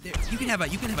mean, you can have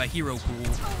a hero pool.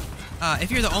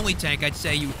 If you're the only tank, I'd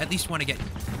say you at least want to get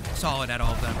solid at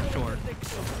all of them, for sure.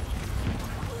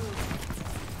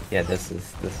 Yeah, this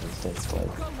is just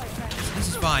like, this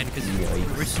is fine because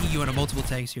we're seeing you on a multiple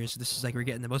tanks here, so this is like we're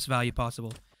getting the most value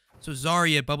possible. So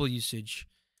Zarya bubble usage.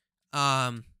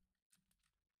 You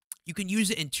can use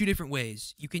it in two different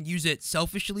ways. You can use it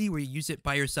selfishly, where you use it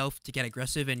by yourself to get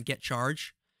aggressive and get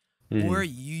charge, or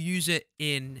you use it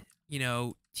in, you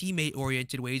know,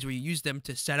 teammate-oriented ways, where you use them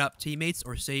to set up teammates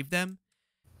or save them.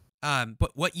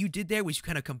 But what you did there was you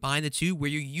kind of combine the two, where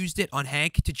you used it on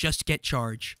Hank to just get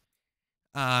charge,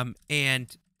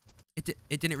 and it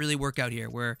didn't really work out here.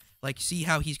 Where like, see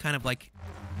how he's kind of like,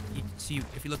 you see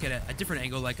if you look at a different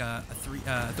angle, like a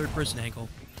third-person angle.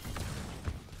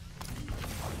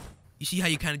 You see how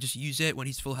you kind of just use it when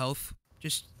he's full health?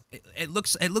 Just it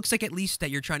looks like at least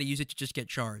that you're trying to use it to just get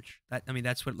charge. I mean,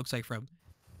 that's what it looks like from,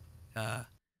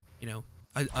 you know,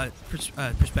 a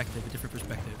perspective, a different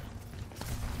perspective.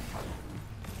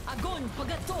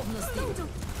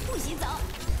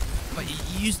 But you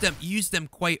use them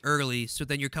quite early, so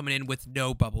then you're coming in with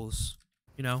no bubbles,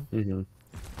 you know.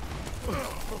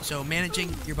 So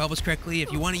managing your bubbles correctly.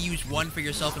 If you want to use one for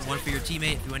yourself and one for your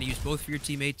teammate, if you want to use both for your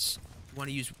teammates. You want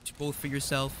to use both for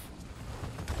yourself.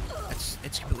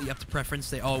 It's completely up to preference.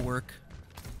 They all work.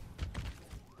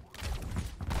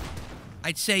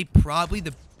 I'd say probably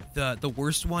the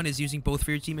worst one is using both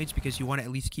for your teammates, because you want to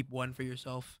at least keep one for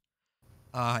yourself,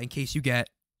 in case you get,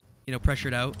 you know,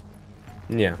 pressured out.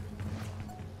 Yeah.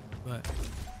 But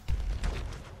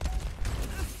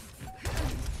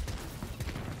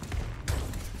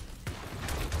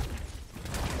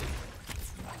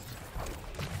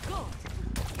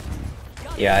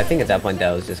Yeah, I think at that point that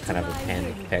was just kind of a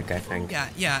panic pick, I think.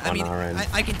 Yeah. I mean,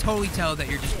 I can totally tell that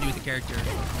you're just new to the character,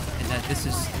 and that this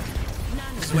is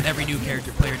what every new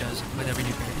character player does with every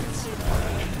new character.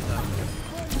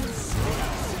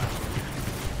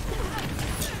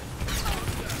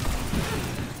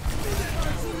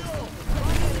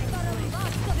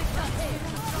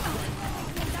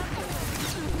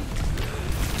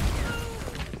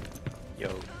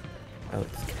 Yo. Oh,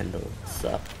 it's Kendall. What's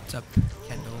up? What's up,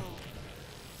 Kendall?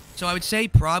 So I would say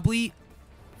probably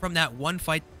from that one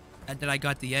fight that I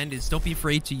got at the end is don't be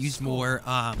afraid to use more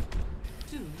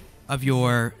of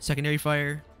your secondary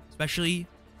fire, especially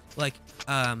like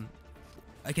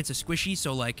against a squishy.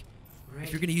 So like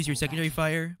if you're gonna use your secondary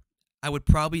fire, I would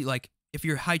probably like if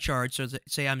you're high charge. So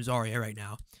say I'm Zarya right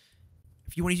now.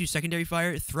 If you want to use your secondary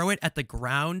fire, throw it at the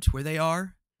ground where they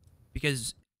are,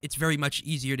 because it's very much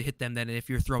easier to hit them than if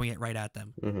you're throwing it right at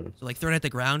them. So like throw it at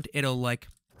the ground, it'll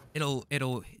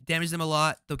damage them a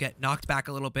lot. They'll get knocked back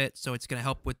a little bit, so it's gonna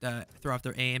help with throw off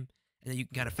their aim, and then you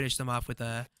can kind of finish them off with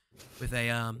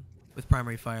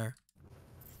primary fire.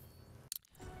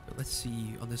 But let's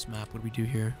see on this map what do we do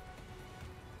here.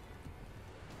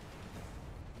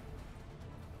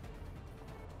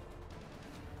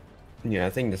 Yeah,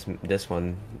 I think this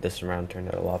round turned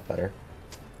out a lot better.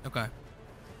 Okay.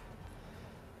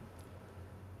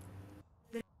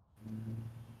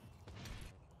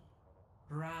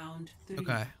 Round 3.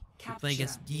 Okay. You're playing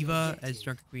against D.Va as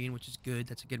Drunken Queen, which is good.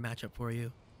 That's a good matchup for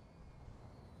you.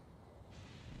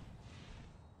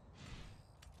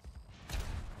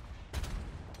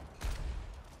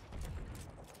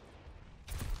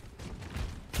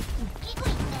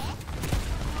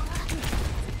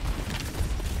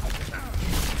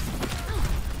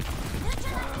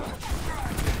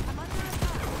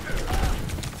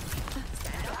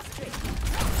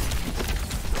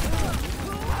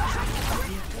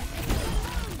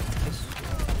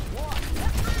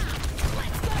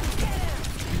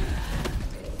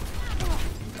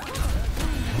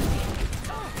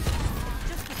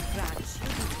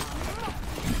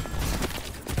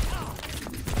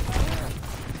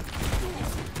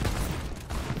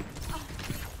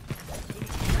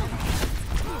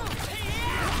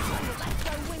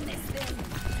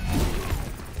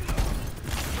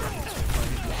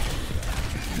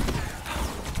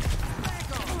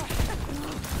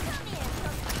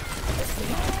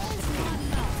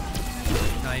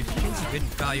 Good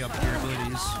value up your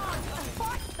abilities.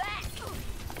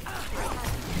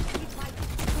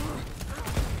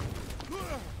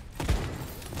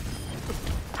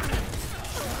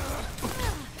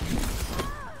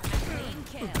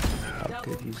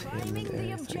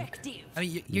 I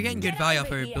mean, you're getting good value off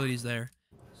your abilities there.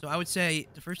 So I would say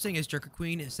the first thing as Drunken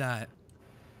Queen is that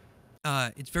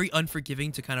it's very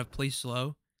unforgiving to kind of play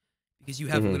slow, because you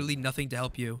have literally nothing to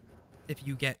help you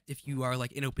if you are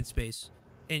like in open space.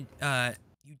 And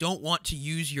you don't want to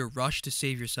use your rush to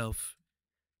save yourself.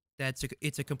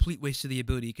 It's a complete waste of the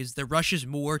ability, because the rush is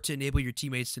more to enable your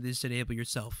teammates than it is to enable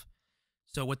yourself.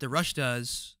 So what the rush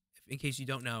does, in case you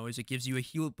don't know, is it gives you a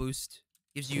heal boost,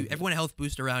 gives you everyone a health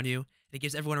boost around you, and it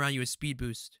gives everyone around you a speed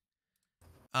boost.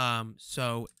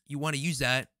 So you want to use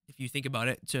that, if you think about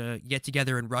it, to get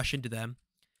together and rush into them.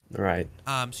 Right.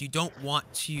 So you don't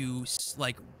want to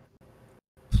like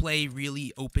play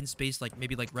really open space, like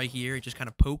maybe like right here, just kind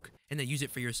of poke and then use it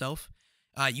for yourself.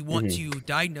 You want to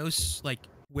diagnose like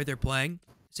where they're playing.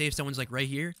 Say if someone's like right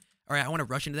here, all right, I want to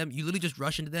rush into them. You literally just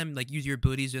rush into them, like use your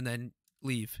abilities and then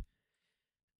leave.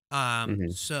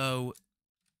 So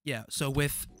yeah, so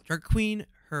with Drunken Queen,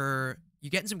 you're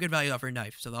getting some good value off her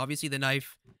knife. So obviously the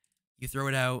knife, you throw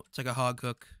it out, it's like a hog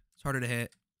hook, it's harder to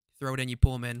hit. Throw it in, you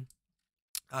pull them in.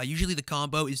 Usually the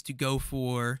combo is to go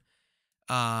for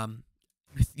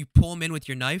you pull them in with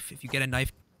your knife. If you get a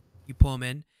knife, you pull them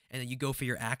in, and then you go for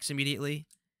your axe immediately.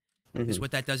 Because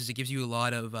what that does is it gives you a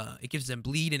lot of, it gives them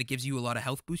bleed, and it gives you a lot of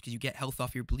health boost, because you get health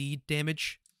off your bleed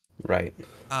damage. Right.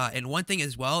 And one thing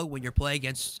as well, when you're playing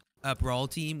against a brawl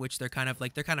team, which they're kind of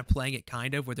playing it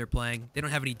where they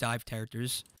don't have any dive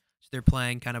characters. So they're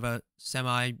playing kind of a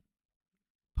semi-poke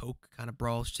kind of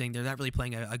brawl thing. They're not really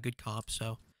playing a good comp,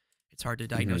 so it's hard to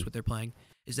diagnose what they're playing.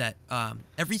 Is that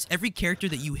every character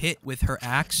that you hit with her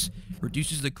axe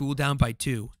reduces the cooldown by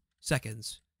 2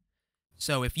 seconds.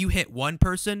 So if you hit one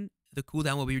person, the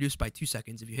cooldown will be reduced by 2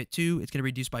 seconds. If you hit 2, it's going to be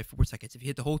reduced by 4 seconds. If you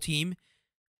hit the whole team,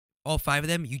 all 5 of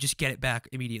them, you just get it back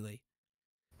immediately.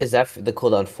 Is that the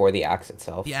cooldown for the axe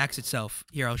itself? The axe itself.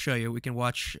 Here, I'll show you. We can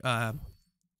watch the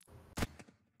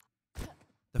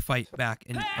fight back,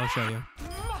 and I'll show you.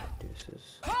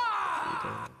 Deuces.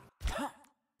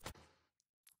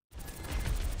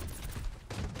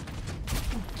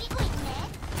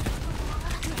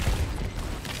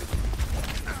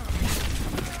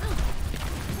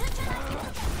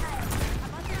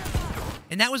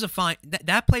 that was a fine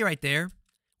that play right there,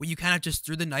 where you kind of just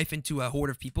threw the knife into a horde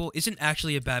of people, isn't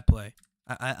actually a bad play.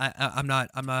 I'm not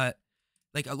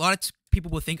like a lot of people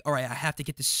will think, all right, I have to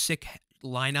get this sick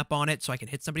lineup on it so I can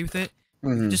hit somebody with it.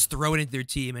 Just throw it into their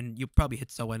team, and you'll probably hit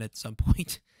someone at some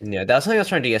point. Yeah, that's something I was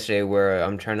trying to do yesterday, where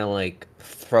I'm trying to like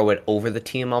throw it over the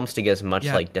team almost to get as much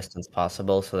like distance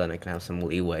possible, so then I can have some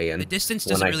leeway. And the distance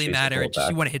doesn't really matter; just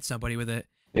you want to hit somebody with it.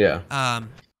 Yeah.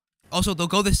 Also, they'll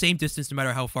go the same distance no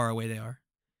matter how far away they are.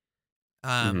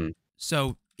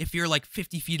 So if you're like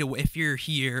 50 feet away, if you're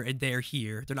here and they're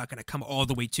here, they're not gonna come all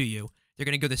the way to you. They're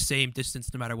gonna go the same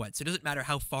distance no matter what. So it doesn't matter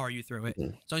how far you throw it, as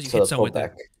long as you hit someone with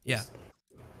it. Yeah.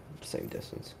 Same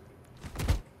distance.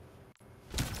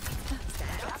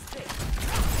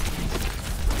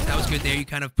 That was good there. You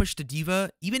kind of pushed the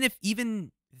diva,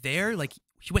 even there, like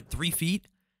she went 3 feet,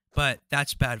 but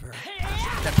that's bad for her.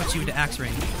 That puts you into axe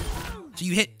range. So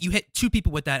you hit 2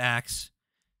 people with that axe.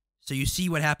 So you see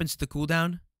what happens to the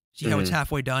cooldown. See how it's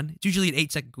halfway done. It's usually an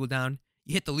 8-second cooldown.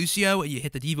 You hit the Lucio and you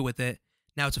hit the diva with it.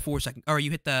 Now it's a 4-second. Or you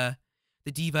hit the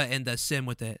diva and the sim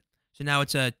with it. So now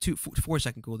it's a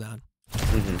 4-second cooldown.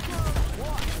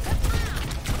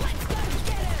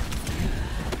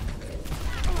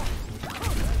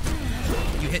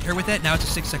 You hit her with it. Now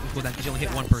it's a 6-second cooldown because you only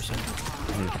hit one person.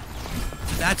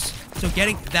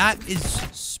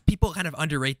 People kind of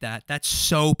underrate that. That's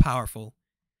so powerful.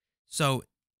 So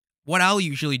what I'll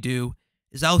usually do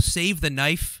is I'll save the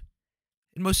knife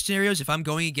in most scenarios. If I'm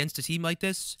going against a team like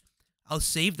this, I'll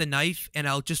save the knife and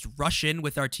I'll just rush in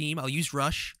with our team. I'll use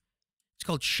rush. It's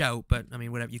called shout, but I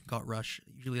mean, whatever, you can call it rush.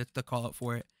 Usually that's the call out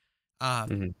for it.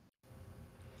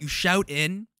 You shout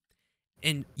in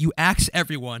and you axe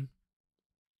everyone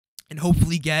and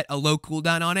hopefully get a low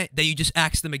cooldown on it. Then you just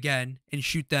axe them again and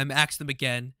shoot them, axe them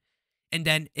again. And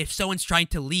then if someone's trying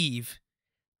to leave,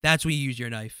 that's when you use your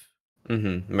knife.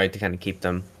 Right, to kind of keep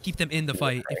them in the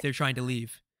fight if they're trying to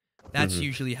leave. That's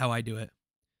usually how I do it.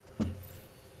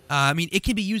 I mean, it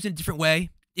can be used in a different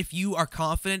way. If you are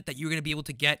confident that you're going to be able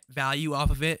to get value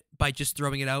off of it by just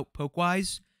throwing it out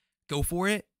poke-wise, go for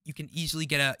it. You can easily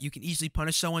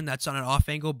punish someone that's on an off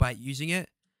angle by using it.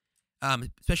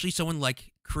 Especially someone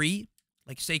like Kree.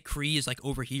 Like, say Kree is like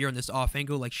over here on this off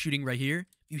angle, like shooting right here.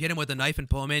 You hit him with a knife and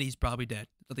pull him in, he's probably dead.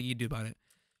 Nothing you can do about it.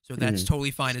 So that's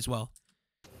totally fine as well.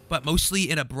 But mostly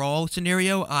in a brawl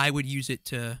scenario, I would use it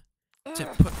to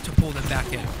pull them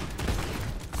back in.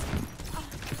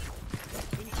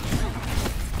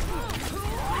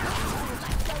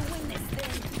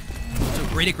 So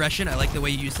great aggression. I like the way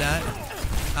you use that.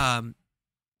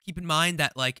 Keep in mind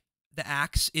that like the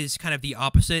axe is kind of the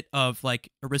opposite of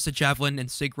like Orisa Javelin and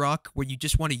Sigrock, where you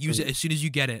just want to use it as soon as you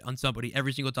get it on somebody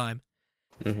every single time.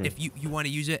 If you want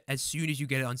to use it as soon as you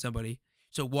get it on somebody.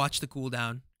 So watch the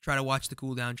cooldown. Try to watch the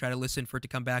cooldown. Try to listen for it to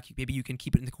come back. Maybe you can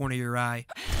keep it in the corner of your eye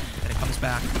and it comes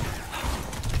back.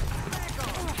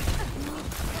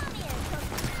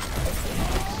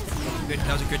 Good.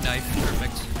 That was a good knife.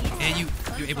 Perfect. And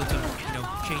you're able to,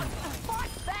 change.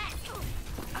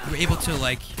 You were able to,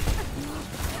 like,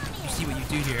 you see what you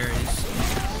do here is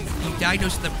you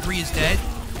diagnose that the Kree is dead.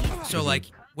 So,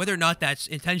 like, whether or not that's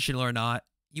intentional or not,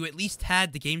 you at least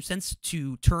had the game sense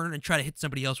to turn and try to hit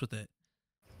somebody else with it.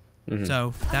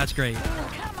 So that's great.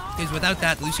 Because without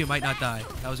that, Lucio might not die.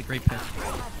 That was a great pick.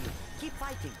 Keep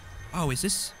fighting. Oh, is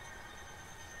this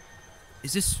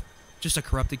just a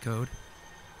corrupted code?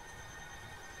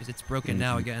 Because it's broken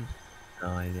now again. No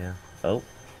idea. Oh.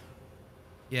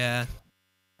 Yeah.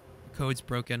 The code's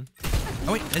broken.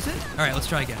 Oh wait, is it? All right, let's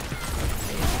try again.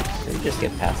 Maybe just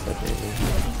get past that, maybe.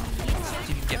 See if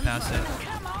you can get past it.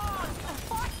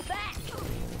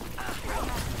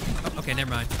 Oh, okay, never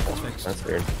mind. It's fixed. That's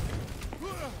weird.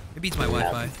 Maybe it's my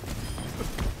Wi-Fi.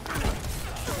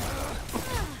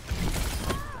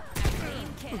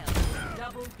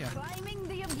 Yeah.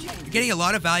 You're getting a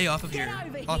lot of value off of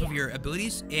your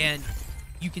abilities, and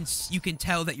you can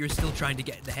tell that you're still trying to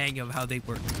get the hang of how they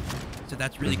work. So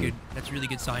that's really good. That's a really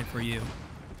good sign for you.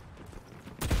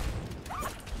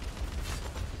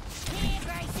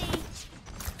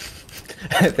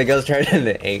 I think I was trying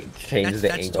to change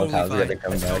the angle of how it's gonna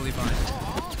come back. Totally fine.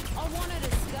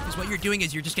 Because what you're doing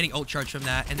is you're just getting ult charge from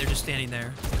that, and they're just standing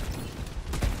there.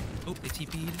 Oh, they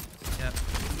TP'd. Yep.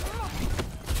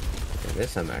 Yeah,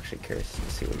 this I'm actually curious to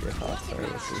see what your thoughts are.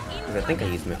 Because I think I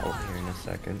use my ult here in a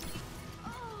second.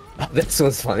 Oh, this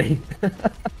was funny.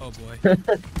 Oh boy.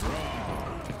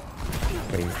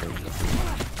 What do you think?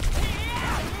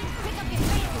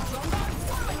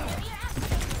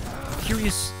 I'm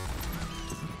curious.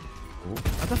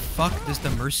 How the fuck does the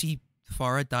Mercy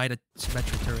Pharah die to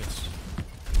symmetric turrets?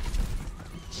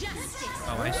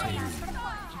 Oh, I see.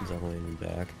 Zoe and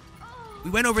back. We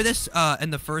went over this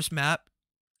in the first map,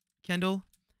 Kendall.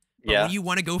 But Yeah. when you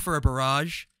want to go for a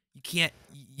barrage, you can't.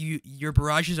 Your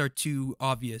barrages are too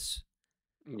obvious.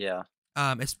 Yeah.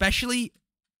 Especially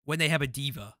when they have a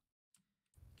diva,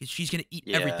 because she's gonna eat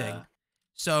everything. Yeah.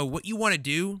 So what you want to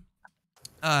do,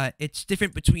 it's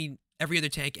different between every other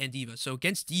tank and diva. So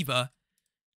against diva,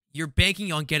 you're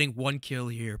banking on getting 1 kill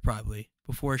here probably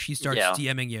before she starts Yeah.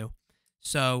 DMing you.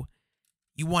 So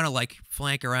you want to like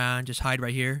flank around, just hide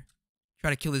right here, try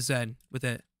to kill the Zen with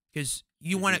it, because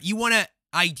you want to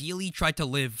ideally try to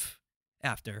live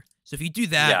after. So if you do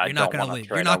that, Yeah, I you're not don't gonna wanna live.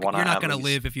 trade. You're I not wanna gonna at least-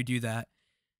 live if you do that.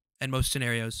 In most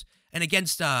scenarios, and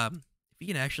against if we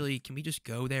can actually, can we just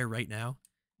go there right now?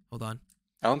 Hold on.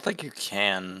 I don't think you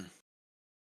can.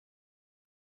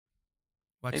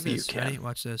 Watch Maybe you this. Ready? can.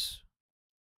 Watch this.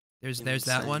 There's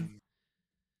that one.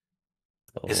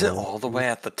 Is it all the way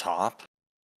at the top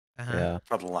Uh-huh. Yeah.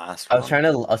 for the last I one? was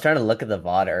trying to look at the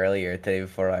VOD earlier today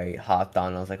before I hopped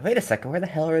on. I was like, wait a second, where the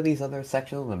hell are these other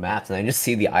sections of the maps? And I just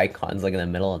see the icons like in the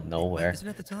middle of Wait, nowhere. isn't it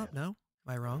at the top? No?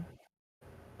 Am I wrong?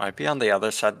 Might be on the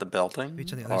other side of the building. Maybe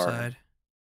it's on the other or- side.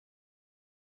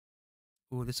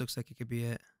 Ooh, this looks like it could be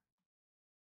it.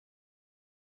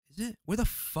 Is it? Where the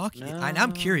fuck? I'm No.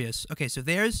 curious. Okay, so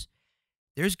there's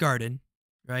garden,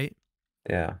 right?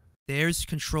 Yeah. There's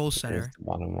control There's center. the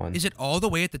bottom one. Is it all the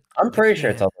way at the? I'm pretty sure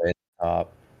yeah. it's all the way at the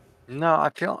top. No, I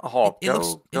feel. Oh, It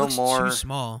looks go more. too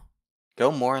small.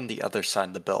 Go more on the other side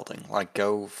of the building. Like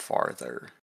go farther.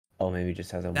 Oh, maybe it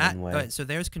just has a That one way. alright, so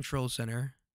there's control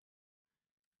center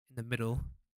in the middle.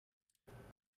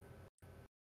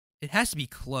 It has to be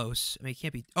close. I mean, it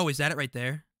can't be. Oh, is that it right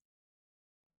there?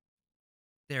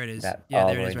 There it is. That Yeah, all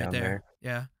there the it is way right down there.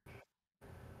 Yeah.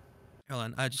 Hold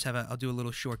on. I'll do a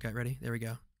little shortcut. Ready? There we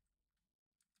go.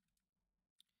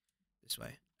 This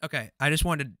way. Okay. I just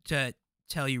wanted to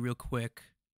tell you real quick.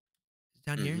 Is it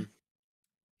down here? Mhm.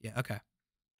 Yeah. Okay.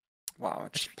 Wow,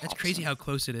 it That's, just that's pops crazy in. how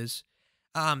close it is.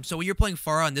 So when you're playing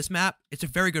Pharah on this map, it's a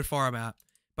very good Pharah map.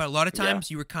 But a lot of Yeah. times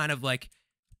you were kind of like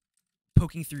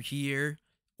poking through here,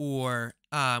 or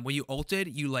when you ulted,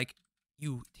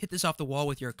 you hit this off the wall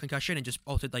with your concussion and just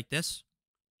ulted like this.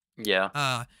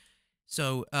 Yeah.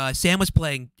 So Sam was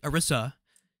playing Orisa.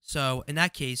 So in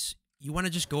that case, you want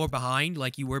to just go behind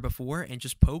like you were before and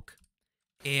just poke.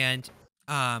 And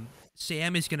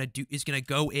Sam is gonna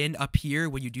go in up here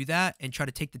when you do that and try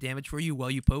to take the damage for you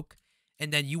while you poke.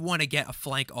 And then you want to get a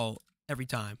flank ult every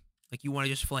time. Like you want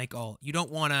to just flank ult. You don't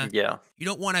want to. Yeah. You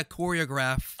don't want to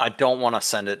choreograph. I don't want to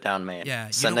send it down main. Yeah, you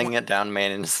don't Sending it down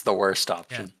main is the worst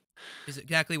option. Is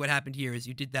exactly what happened here. Is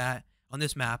you did that on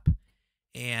this map,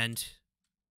 and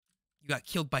you got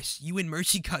killed by you and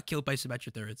Mercy got killed by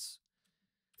Symmetra turrets.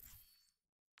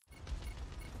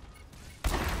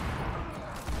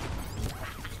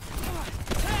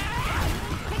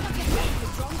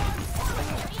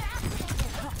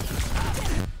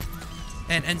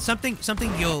 And something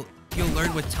you'll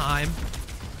learn with time,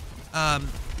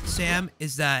 Sam,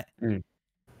 is that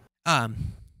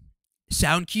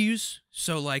sound cues.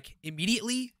 So like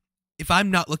immediately, if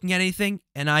I'm not looking at anything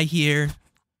and I hear,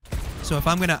 so if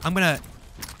I'm gonna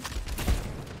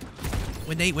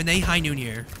when they high noon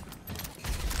here,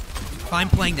 if I'm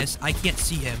playing this, I can't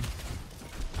see him.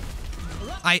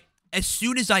 As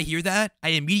soon as I hear that, I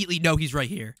immediately know he's right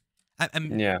here.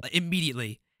 Yeah.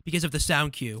 Immediately, because of the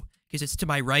sound cue, because it's to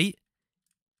my right,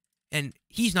 and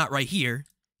he's not right here,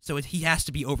 so he has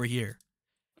to be over here,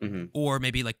 or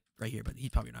maybe like right here, but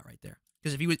he's probably not right there.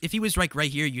 Because if he was like right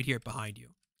here, you'd hear it behind you.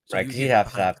 So Right, because hear you'd it have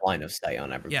to behind have line of sight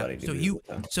on everybody. Yeah. to So be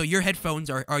able to- so your headphones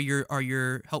are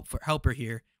your helper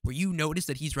here, where you notice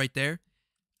that he's right there.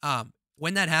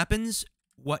 When that happens,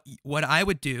 what I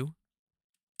would do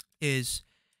is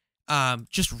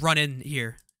just run in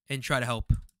here and try to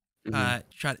help.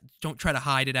 Don't try to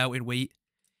hide it out and wait,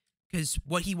 because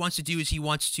what he wants to do is he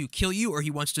wants to kill you or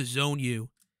he wants to zone you.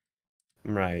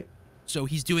 Right. So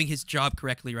he's doing his job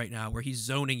correctly right now, where he's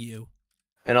zoning you.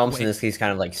 And almost in Wait. this case,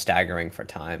 kind of like staggering for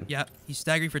time. Yep, he's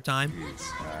staggering for time.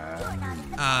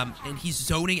 And he's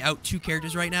zoning out 2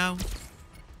 characters right now,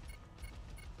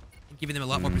 and giving them a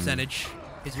lot more percentage.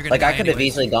 Because you're gonna Like I die could have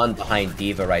anyways. easily gone behind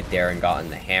Diva right there and gotten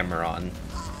the hammer on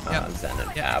Yep. Zen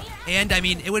and Yeah. Cap. And I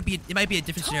mean, it might be a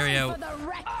different scenario.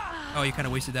 Oh, you kind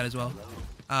of wasted that as well.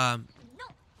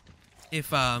 If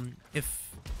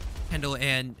Kendall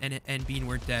and Bean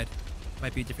weren't dead, it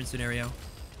might be a different scenario.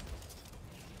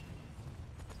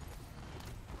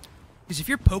 Because if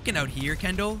you're poking out here,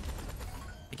 Kendall,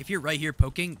 like if you're right here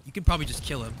poking, you can probably just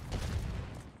kill him.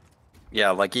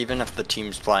 Yeah, like even if the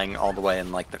team's playing all the way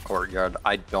in like the courtyard,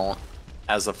 I don't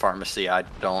as a pharmacy, I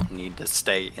don't need to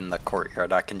stay in the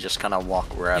courtyard. I can just kind of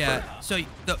walk wherever. Yeah. So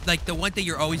the one thing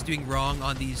you're always doing wrong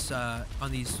on these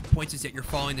points is that you're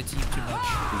following the team too much.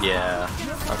 Yeah,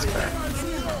 that's fair.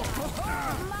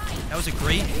 That was a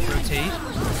great rotate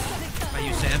by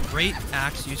you, Sam. Great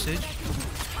axe usage.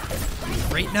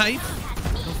 Great knife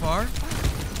so far.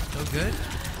 So good.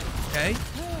 Okay.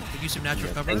 Could use some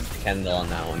natural cover. Thanks Kendall on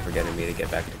that one for getting me to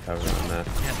get back to cover on that.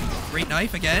 Yeah. Great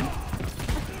knife again.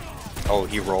 Oh,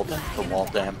 he rolled it? The wall,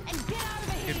 damn.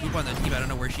 Good move on the team. I don't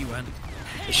know where she went.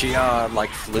 She, like,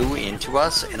 flew into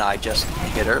us, and I just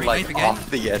hit her, Great like, off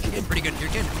the edge of the... Pretty good. You're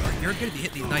good to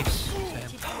hit these knives,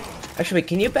 Sam. Actually,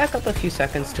 can you back up a few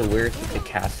seconds to where the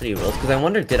Cassidy rolls? Because I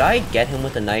wonder, did I get him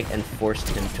with a knife and forced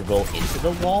him to roll into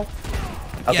the wall?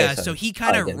 Okay, Yeah, so he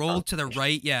kind of rolled to the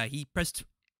right. Yeah, he pressed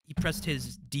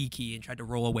his D key and tried to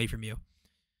roll away from you.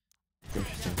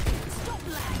 Interesting.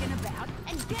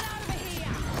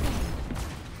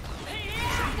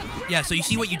 Yeah, so you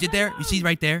see what you did there? You see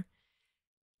right there?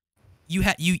 You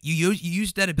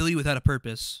used that ability without a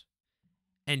purpose,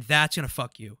 and that's gonna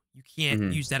fuck you. You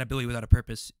can't use that ability without a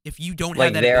purpose. If you don't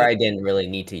have that there, ability, I didn't really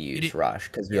need to use Rush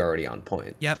because we're already on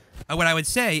point. Yep. What I would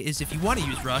say is, if you want to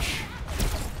use Rush,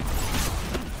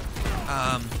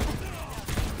 Stop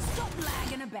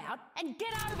lagging about and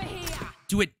get over here.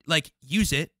 do it like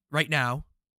use it right now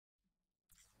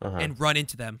and run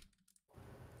into them.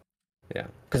 Yeah,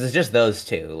 because it's just those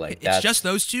two. Like it's just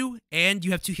those two, and you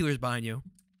have 2 healers behind you,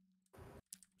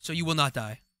 so you will not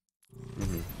die.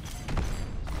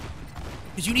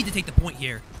 Because you need to take the point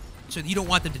here, so you don't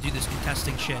want them to do this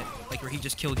contesting shit, like where he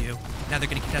just killed you. Now they're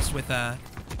gonna contest with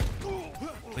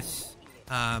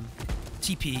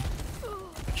TP.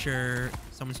 Make sure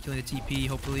someone's killing the TP.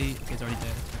 Hopefully, okay, it's already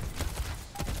dead.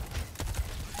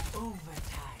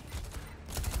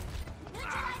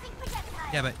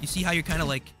 Yeah, but you see how you're kind of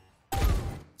like.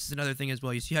 This is another thing as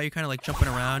well. You see how you're kind of like jumping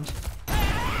around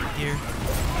here?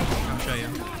 I'll show you.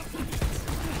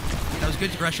 That was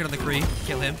good aggression on the Kree.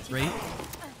 Kill him. Great.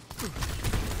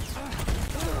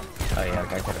 Oh yeah,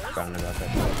 I could have forgotten about that.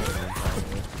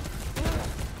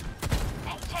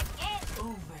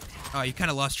 Oh, you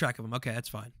kind of lost track of him. Okay, that's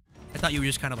fine. I thought you were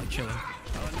just kind of like chilling.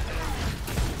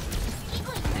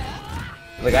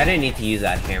 Like I didn't need to use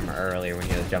that hammer earlier when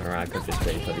he was jumping around because just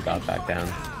wait until he got back down.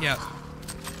 Yeah.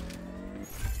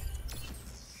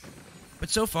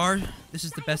 But so far, this is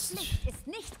the best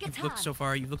you've looked so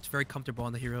far. You've looked very comfortable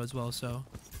on the hero as well, so.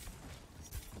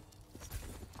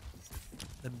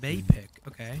 The May pick.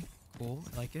 Okay, cool.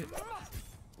 I like it.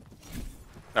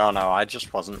 Oh no, I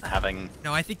just wasn't having.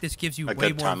 No, I think this gives you a way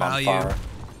good more time value. On fire.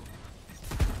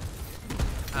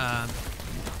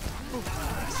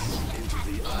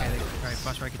 Okay, alright,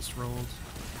 boss right gets rolled.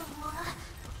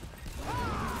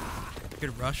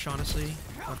 Good rush, honestly.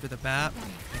 Go through the bat.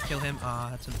 And kill him. Ah,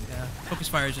 that's a focus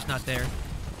fire is just not there.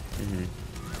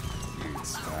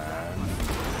 It's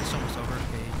almost over.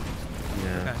 Okay.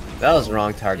 Yeah. Okay. That was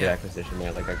wrong target acquisition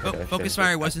there. Like I could have. Focus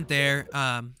fire wasn't there.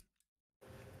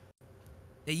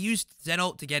 They used Zen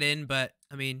ult to get in, but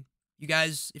I mean,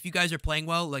 if you guys are playing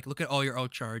well, like look at all your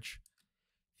ult charge.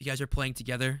 If you guys are playing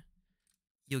together,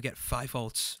 you'll get 5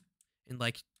 ults in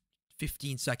like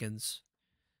 15 seconds.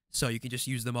 So you can just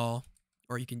use them all.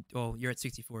 Or you can, well, you're at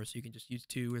 64, so you can just use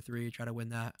 2 or 3, try to win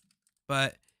that.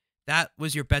 But that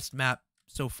was your best map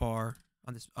so far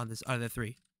on this out of the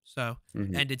 3. So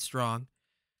ended strong.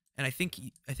 And I think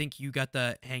you got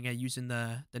the hang of using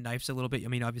the knives a little bit. I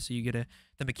mean, obviously you get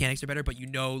the mechanics are better, but you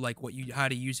know like how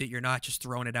to use it. You're not just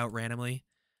throwing it out randomly.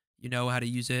 You know how to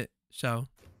use it. So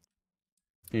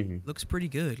looks pretty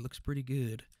good. Looks pretty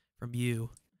good from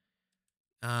you.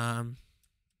 But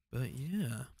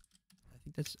yeah. I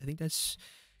think that's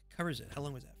covers it. How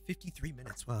long was that? 53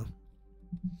 minutes. Wow.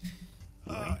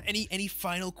 Any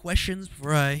final questions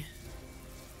before I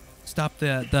stop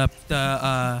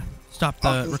the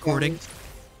recording?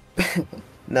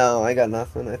 No, I got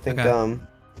nothing. I think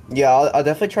yeah, I'll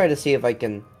definitely try to see if I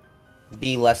can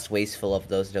be less wasteful of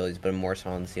those abilities, but more so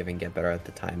on see if I can get better at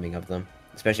the timing of them,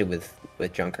 especially with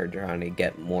Junker trying to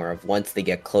get more of once they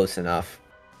get close enough,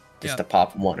 just to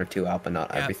pop 1 or 2 out, but not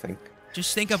everything.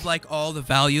 Just think of like all the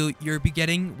value you'll be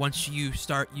getting once you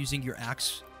start using your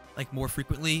axe like more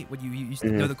frequently when you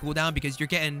know the cooldown, because you're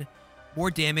getting more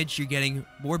damage, you're getting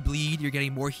more bleed, you're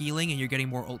getting more healing, and you're getting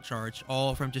more ult charge,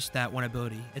 all from just that one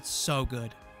ability. It's so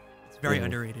good. It's very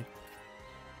underrated.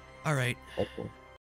 All right. Okay.